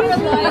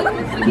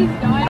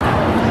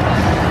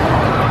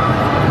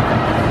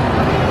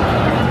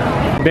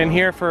 Been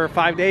here for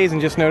 5 days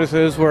and just noticed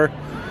those were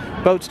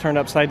boats turned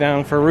upside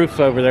down for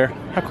roofs over there.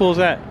 How cool is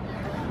that?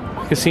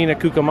 Casina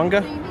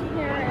Cucamonga.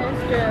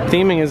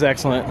 Theming is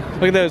excellent.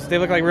 Look at those. They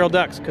look like real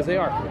ducks, because they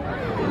are.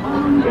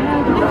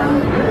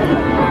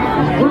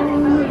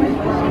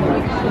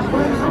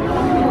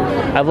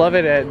 I love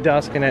it at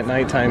dusk and at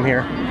nighttime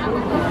here.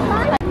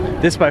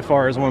 This by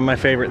far is one of my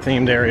favorite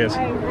themed areas.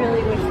 I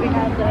really wish we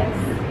had this.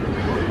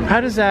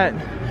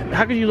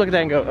 How could you look at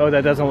that and go, oh,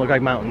 that doesn't look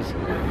like mountains?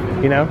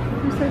 You know?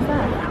 Who says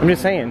that? I'm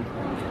just saying,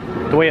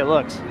 the way it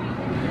looks.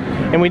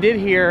 And we did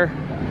hear,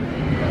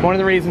 one of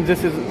the reasons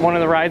this is one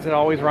of the rides that I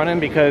always run in,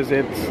 because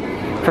it's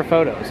for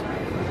photos. Did you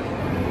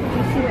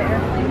see the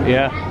airplane?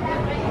 Yeah.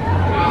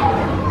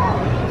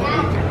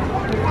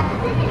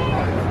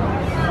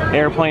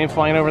 Airplane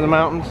flying over the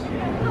mountains.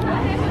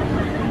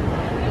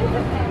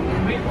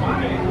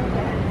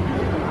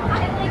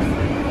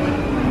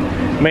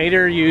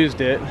 Mater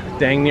used it,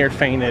 dang near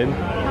fainted.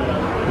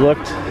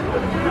 Looked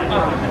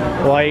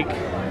like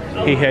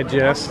he had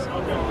just...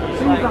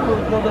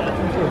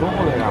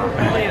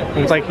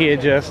 Looks like he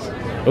had just...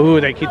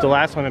 Ooh, they keep the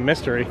last one a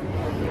mystery.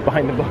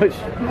 Behind the bush.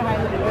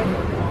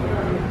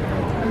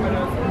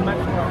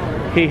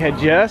 He had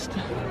just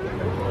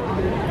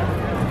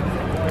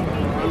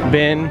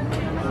been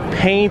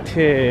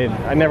painted.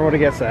 I never would have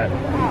guessed that.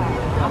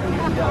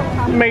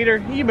 Mater,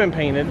 you've been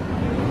painted.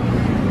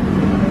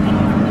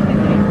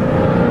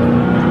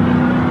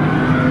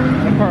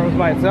 That car was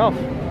by itself.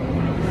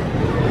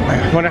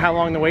 I wonder how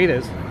long the wait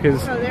is.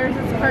 Because oh, there's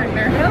his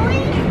partner.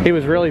 Really? he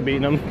was really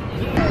beating him.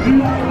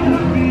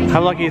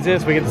 How lucky is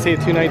this? We get to see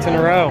it 2 nights in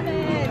a row.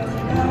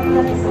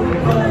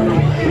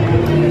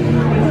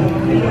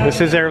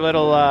 This is their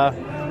little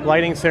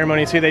lighting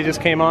ceremony. See, they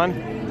just came on.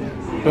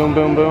 Boom,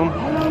 boom, boom.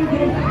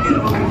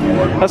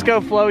 Let's go,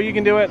 Flo. You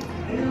can do it.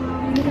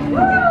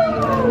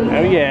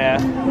 Oh, yeah.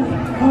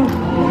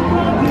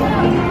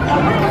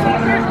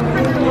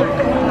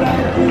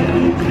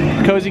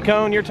 Cozy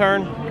Cone, your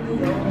turn.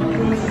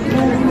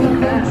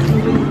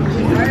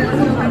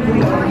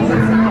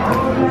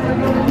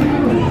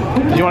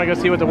 Do you want to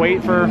go see what the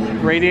wait for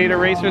Radiator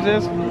Racers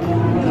is?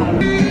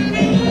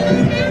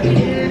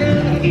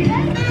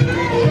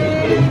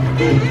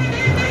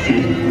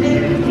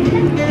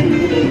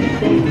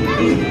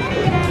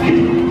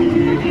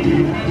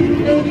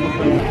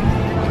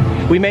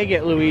 We may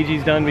get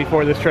Luigi's done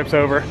before this trip's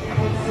over. It's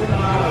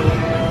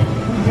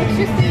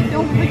just that you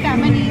don't put that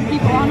many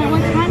people on at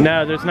one time.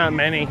 No, there's not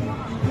many.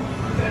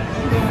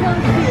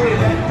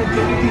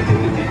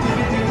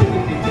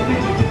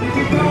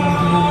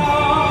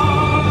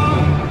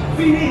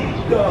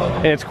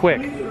 And it's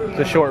quick. It's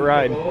a short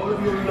ride.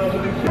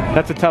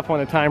 That's a tough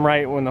one to time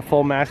right when the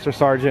full Master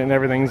Sergeant and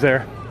everything's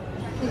there.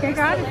 I think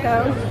I got it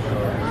though.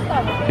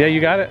 Yeah, you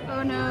got it?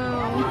 Oh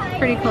no,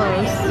 pretty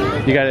close.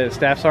 You got it at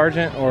Staff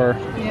Sergeant or?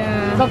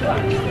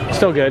 Yeah.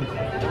 Still good.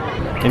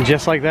 And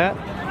just like that,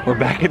 we're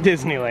back at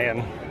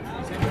Disneyland.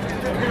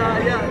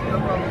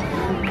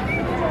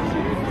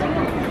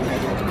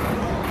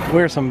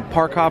 We're some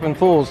park hopping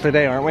fools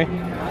today, aren't we?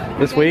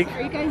 This week?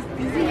 Are you guys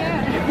busy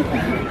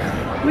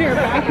yet? We are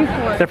back and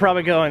forth. They're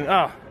probably going,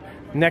 oh,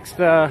 next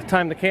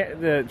time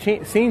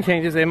the scene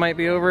changes, they might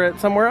be over at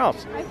somewhere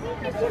else. I think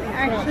you could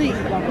actually,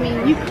 I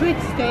mean, you could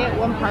stay at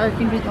one park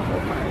and do the whole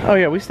park. Oh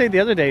yeah, we stayed the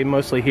other day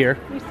mostly here.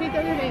 We stayed the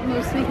other day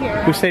mostly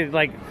here. We stayed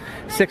like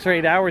 6 or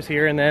 8 hours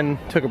here and then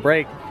took a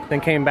break, then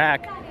came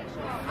back.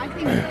 I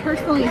think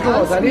personally, we like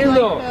the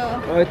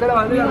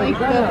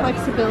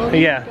flexibility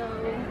Yeah. to go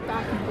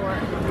back and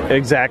forth.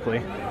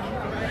 Exactly.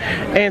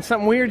 And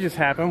something weird just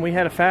happened. We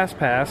had a fast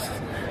pass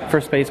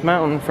for Space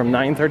Mountain from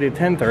 9:30 to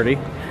 10:30,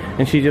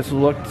 and she just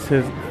looked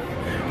to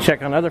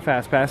check on other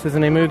fast passes,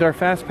 and they moved our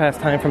fast pass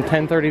time from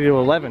 10:30 to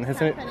 11. Has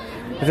that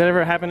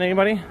ever happened to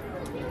anybody?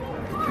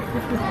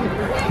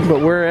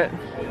 But we're at,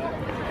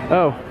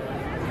 oh,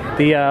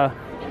 the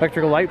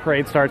electrical light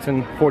parade starts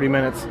in 40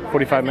 minutes,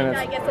 45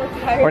 minutes,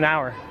 or an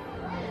hour.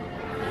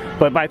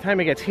 But by the time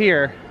it gets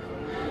here,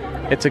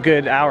 it's a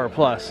good hour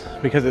plus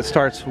because it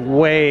starts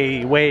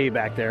way, way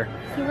back there.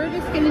 So we're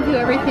just going to do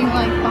everything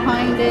like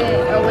behind it,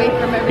 away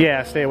from everything?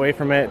 Yeah, stay away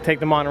from it. Take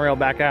the monorail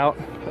back out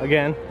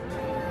again.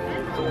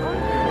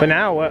 But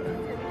now, what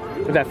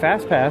with that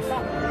fast pass,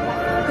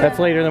 that's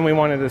later than we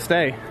wanted to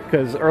stay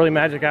because early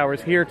magic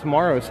hours here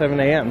tomorrow is 7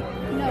 a.m. No,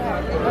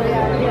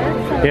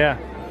 oh yeah, Yeah.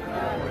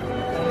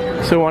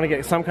 So we want to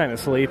get some kind of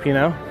sleep, you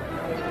know?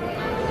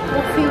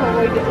 We'll see what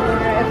we do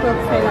if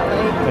we'll stay that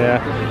late.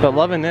 Yeah. But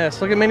loving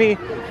this. Look at Minnie.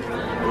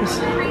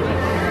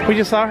 We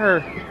just saw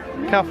her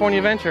California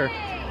Adventure.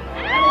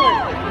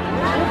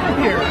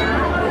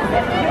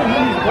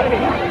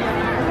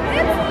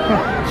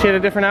 She had a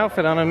different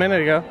outfit on a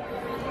minute ago.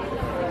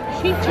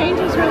 She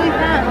changes really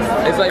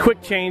fast. It's like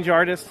quick change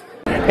artist.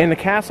 And the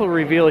castle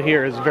reveal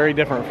here is very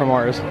different from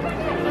ours.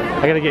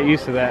 I gotta get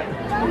used to that.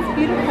 It's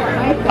beautiful,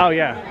 right? Oh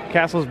yeah,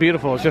 castle's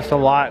beautiful. It's just a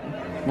lot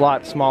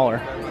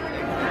smaller.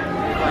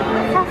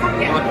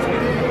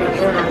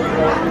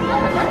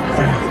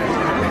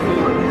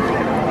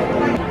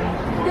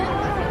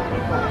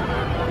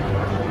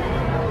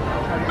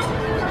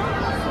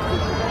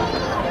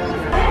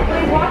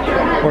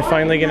 We're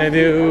finally gonna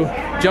do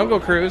Jungle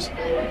Cruise,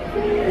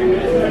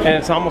 and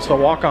it's almost a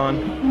walk-on.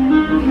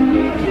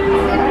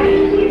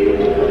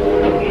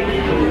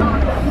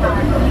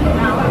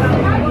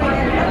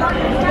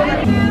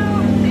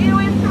 See you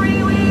in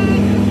 3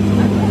 weeks.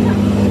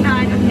 No,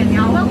 I'm just kidding,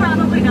 y'all. We'll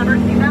probably never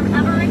see them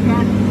ever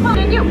again. Oh,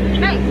 and you,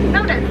 hey,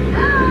 notice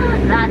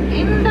that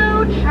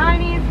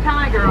Indo-Chinese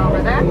tiger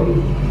over there.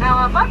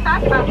 Now, a fun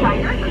fact about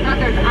tigers is that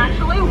there's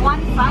actually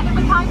one side of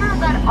a tiger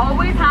that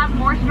always has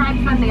more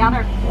stripes than the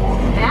other.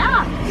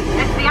 Yeah,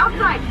 it's the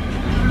outside.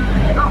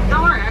 Oh,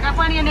 don't worry, I got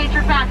plenty of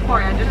nature facts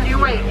for you. Just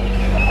you wait.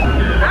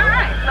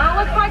 Alright, so it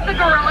looks like the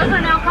gorillas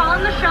are now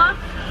calling the shots.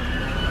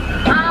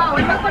 Oh,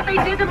 and look what they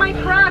did to my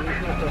truck.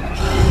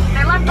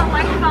 They left the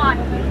lights on.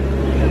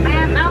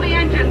 Man, now the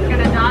engine's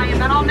gonna die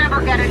and then I'll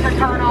never get it to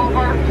turn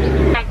over.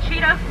 Hey,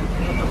 cheetah.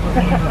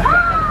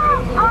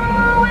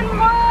 Oh, and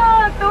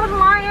look, those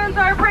lions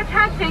are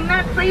protecting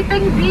that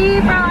sleeping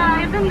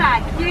zebra. Isn't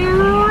that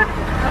cute?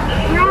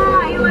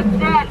 Yeah, he looks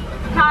dead.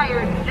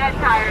 Tired, dead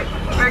tired.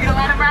 We're gonna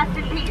let him rest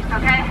in peace,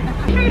 okay?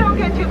 Make sure you don't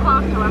get too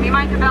close to him. He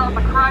might develop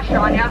a crush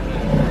on you.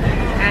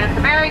 And it's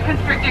a very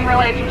constricting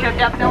relationship,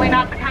 definitely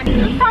not the kind of...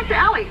 Let's talk to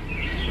Ellie.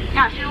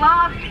 Yeah, she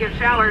loves to give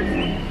showers.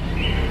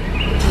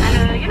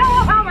 And you know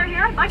what, while we're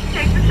here, I'd like to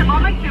take just a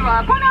moment to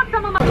point out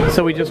some of my...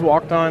 So we just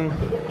walked on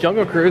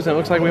Jungle Cruise, and it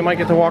looks like we might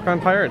get to walk on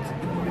Pirates.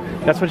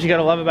 That's what you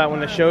gotta love about when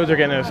the shows are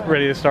getting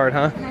ready to start,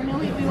 huh? And I know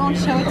we won't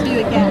show it to you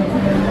again.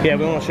 Yeah,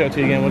 we won't show it to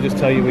you again. We'll just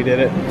tell you we did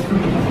it. We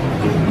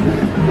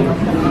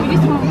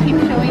just won't keep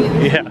showing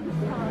it. Yeah.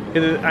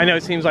 I know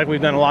it seems like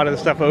we've done a lot of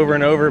this stuff over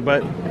and over,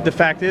 but the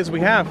fact is we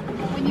have.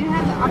 When when you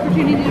have the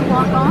opportunity to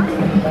walk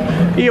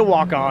on? You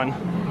walk on.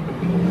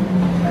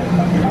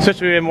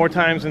 Especially we have more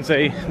time since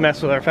they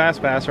mess with our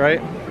fast pass,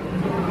 right?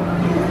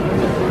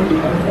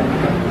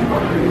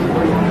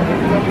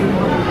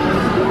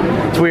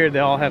 It's weird they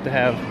all have to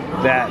have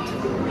that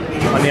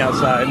on the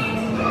outside.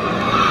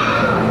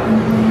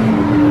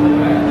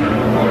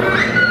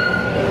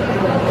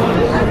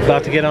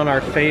 About to get on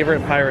our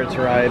favorite Pirates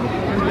ride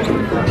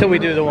until we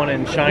do the one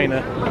in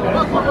China.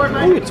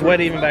 Ooh, it's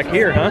wet even back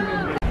here, huh?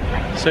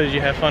 So did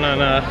you have fun on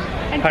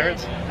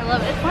Pirates? I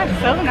love it. It's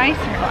so nice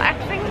and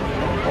relaxing.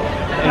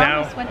 And I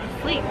almost went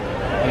to sleep.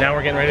 And now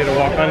we're getting ready to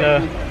walk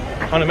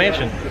on a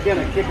mansion.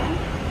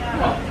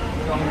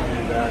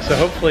 So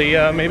hopefully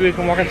maybe we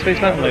can walk on Space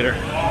Mountain later.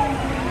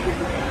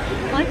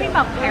 The only thing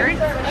about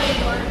Pirates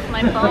is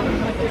my bum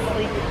went to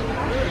sleep.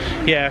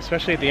 Yeah,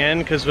 especially at the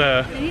end because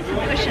They need some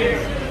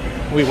cushions.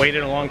 we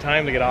waited a long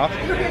time to get off.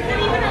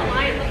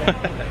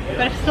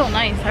 But it's still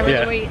nice. I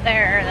rather wait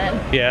there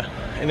than... Yeah,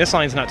 and this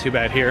line's not too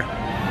bad here.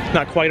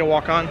 Not quite a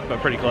walk on, but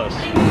pretty close.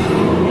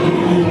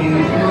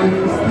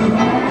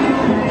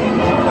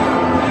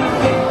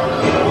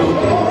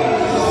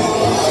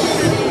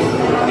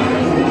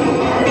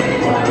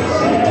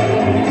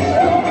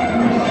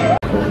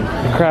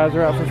 The crowds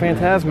are out for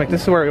Fantasmic.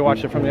 This is where we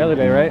watched it from the other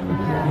day, right?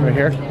 Right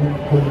here.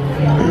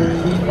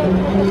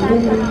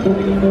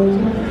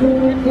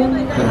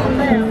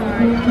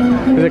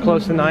 Is it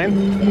close to 9?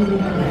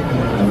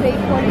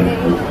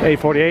 8:48.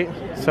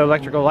 8:48. So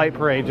Electrical Light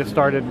Parade just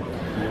started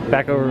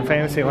back over in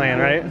Fantasyland,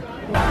 right?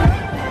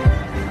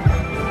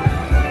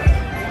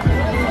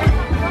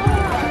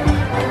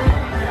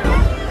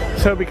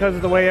 So because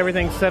of the way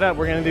everything's set up,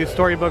 we're going to do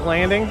Storybook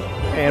Landing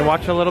and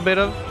watch a little bit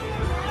of...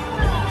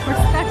 We're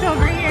stuck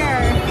over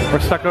here. We're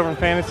stuck over in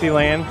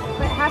Fantasyland.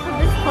 But half of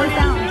this closed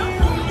down.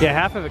 Yeah,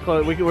 half of it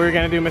closed. We were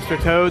going to do Mr.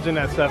 Toad's and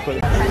that stuff.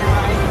 But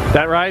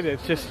that ride,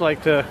 it's just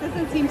like to...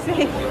 Doesn't seem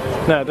safe.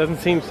 No, it doesn't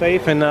seem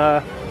safe and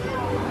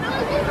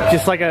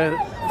just like a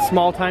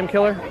small time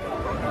killer.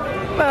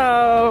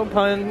 No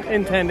pun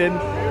intended.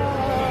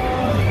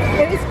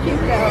 It was cute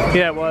though.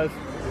 Yeah, it was.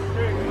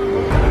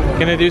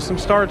 Gonna do some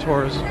Star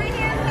Tours.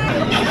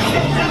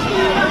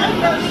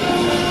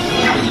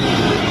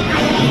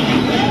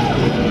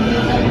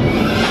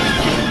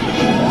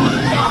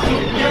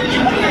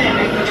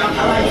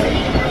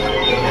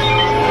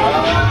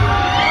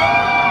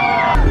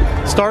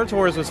 Star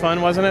Tours was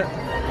fun, wasn't it?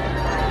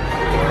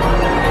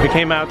 We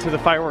came out to the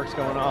fireworks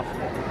going off.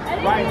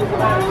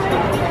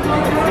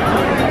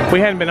 We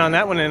hadn't been on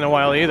that one in a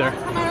while either. I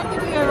don't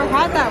think we've ever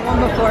had that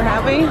one before,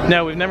 have we?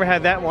 No, we've never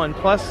had that one.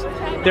 Plus,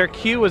 their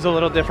queue was a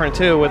little different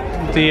too with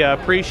the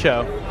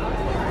pre-show.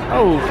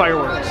 Oh,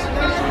 fireworks.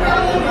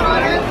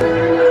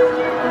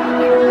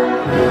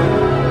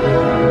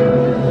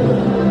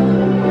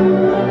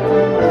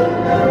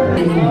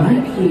 And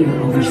right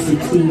here, over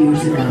 60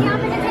 years ago,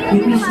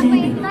 you'd be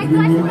standing in the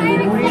middle of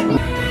the orchard.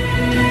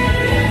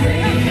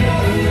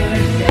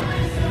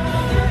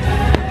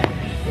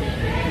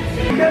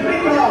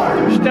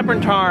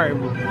 Stepping time.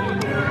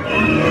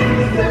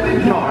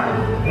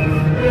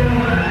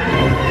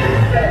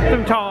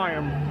 Stepping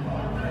time.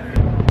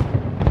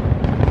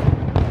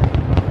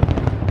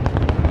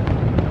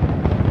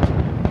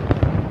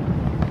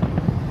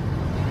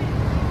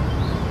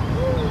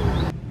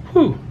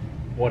 Whew,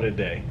 what a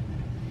day.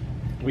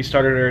 We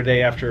started our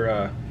day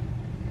after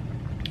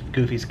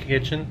Goofy's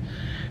Kitchen,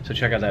 so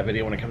check out that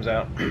video when it comes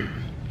out.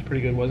 It's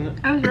pretty good, wasn't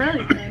it? That was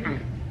really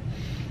good.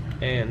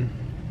 And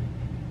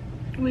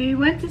we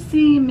went to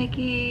see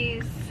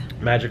Mickey's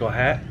Magical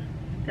Hat.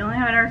 They only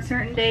have it on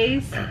certain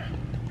days.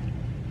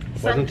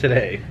 Wasn't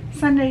today.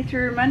 Sunday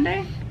through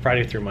Monday?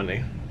 Friday through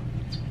Monday.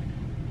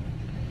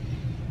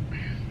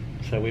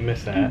 So we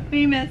missed that.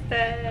 We missed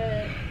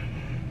it.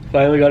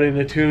 Finally got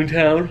into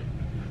Toontown.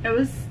 It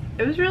was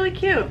really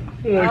cute.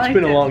 It's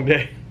been a long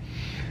day.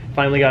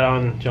 Finally got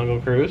on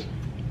Jungle Cruise.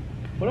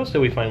 What else did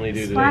we finally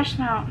do today? Splash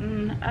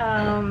Mountain.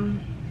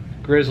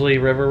 Grizzly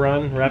River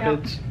Run,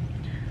 Rapids. Yep.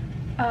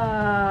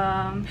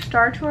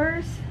 Star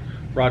Tours.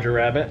 Roger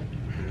Rabbit.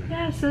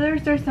 Yeah, so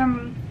there's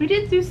some, we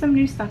did do some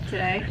new stuff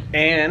today.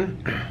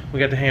 And we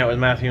got to hang out with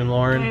Mathew and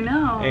Lauren. I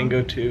know. And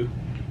go to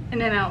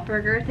In-N-Out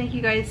Burger. Thank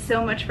you guys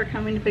so much for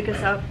coming to pick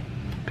us up.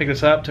 Picked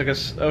us up, took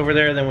us over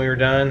there, then we were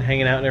done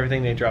hanging out and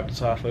everything. They dropped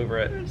us off over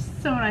at... It was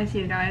so nice of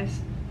you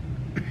guys.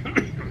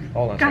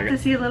 Hold on a Got second. to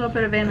see a little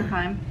bit of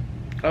Anaheim.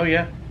 Oh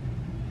yeah.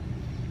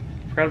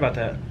 Forgot about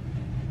that.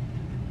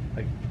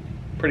 Like,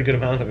 pretty good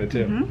amount of it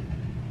too.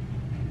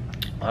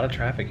 Mm-hmm. A lot of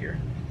traffic here.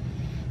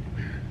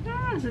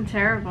 Oh, it wasn't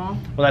terrible.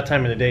 Well, that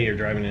time of the day you're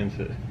driving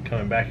into,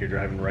 coming back, you're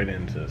driving right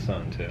into the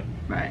sun too.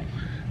 Right.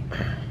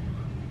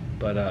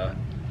 But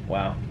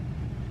wow.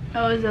 It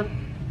was a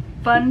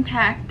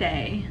fun-packed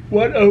day.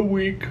 What a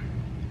week. You're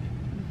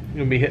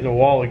gonna be hitting a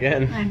wall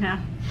again. I know.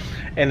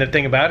 And the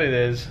thing about it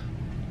is,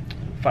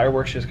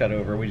 fireworks just got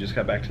over. We just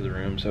got back to the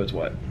room, so it's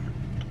what,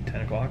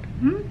 10 o'clock?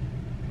 Hmm?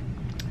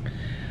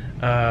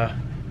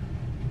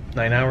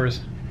 9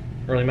 hours,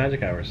 early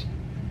magic hours.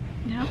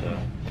 Yep. So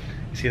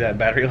See that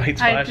battery light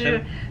flashing? I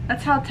do.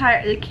 That's how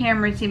tired the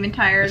camera's even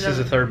tired. This is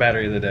the third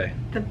battery of the day.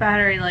 The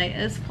battery light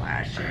is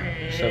flashing.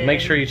 So make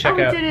sure you check out.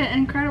 Oh, we did an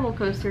Incredible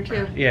Coaster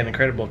too. Yeah, an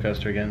Incredible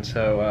Coaster again.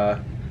 So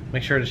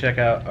make sure to check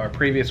out our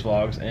previous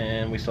vlogs,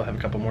 and we still have a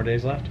couple more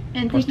days left.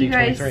 And thank you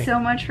guys so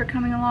much for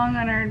coming along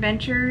on our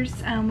adventures.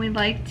 We'd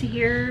like to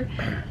hear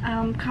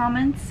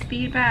comments,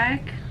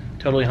 feedback.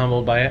 Totally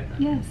humbled by it.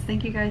 Yes,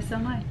 thank you guys so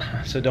much.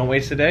 So don't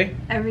waste a day.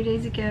 Every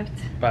day's a gift.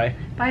 Bye.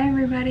 Bye,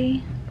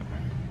 everybody.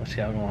 Let's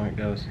see how long it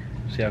goes.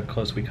 See how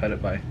close we cut it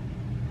by.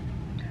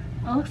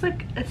 It looks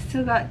like it's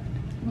still got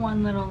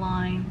one little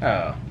line.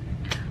 Oh.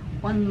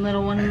 One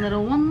little line.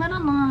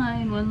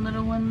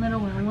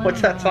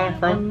 What's that song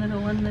from? One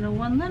little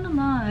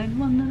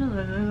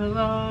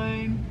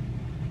line.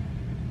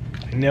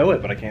 I know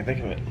it, but I can't think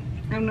of it.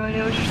 I have no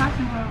idea what you're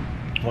talking about.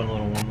 One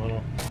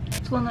little.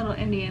 It's One Little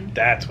Indian.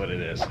 That's what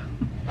it is.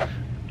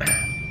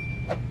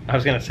 I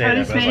was gonna say I that,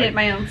 just but I was made like, it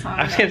my own song.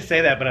 I was gonna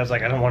say that, but I was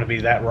like, I don't want to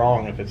be that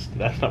wrong if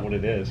that's not what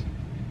it is.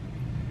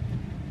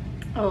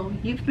 Oh,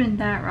 you've been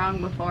that wrong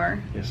before.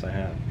 Yes, I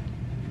have.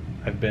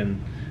 I've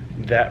been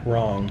that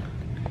wrong.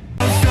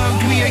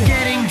 We are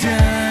getting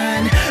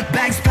done.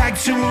 Bags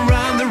packed to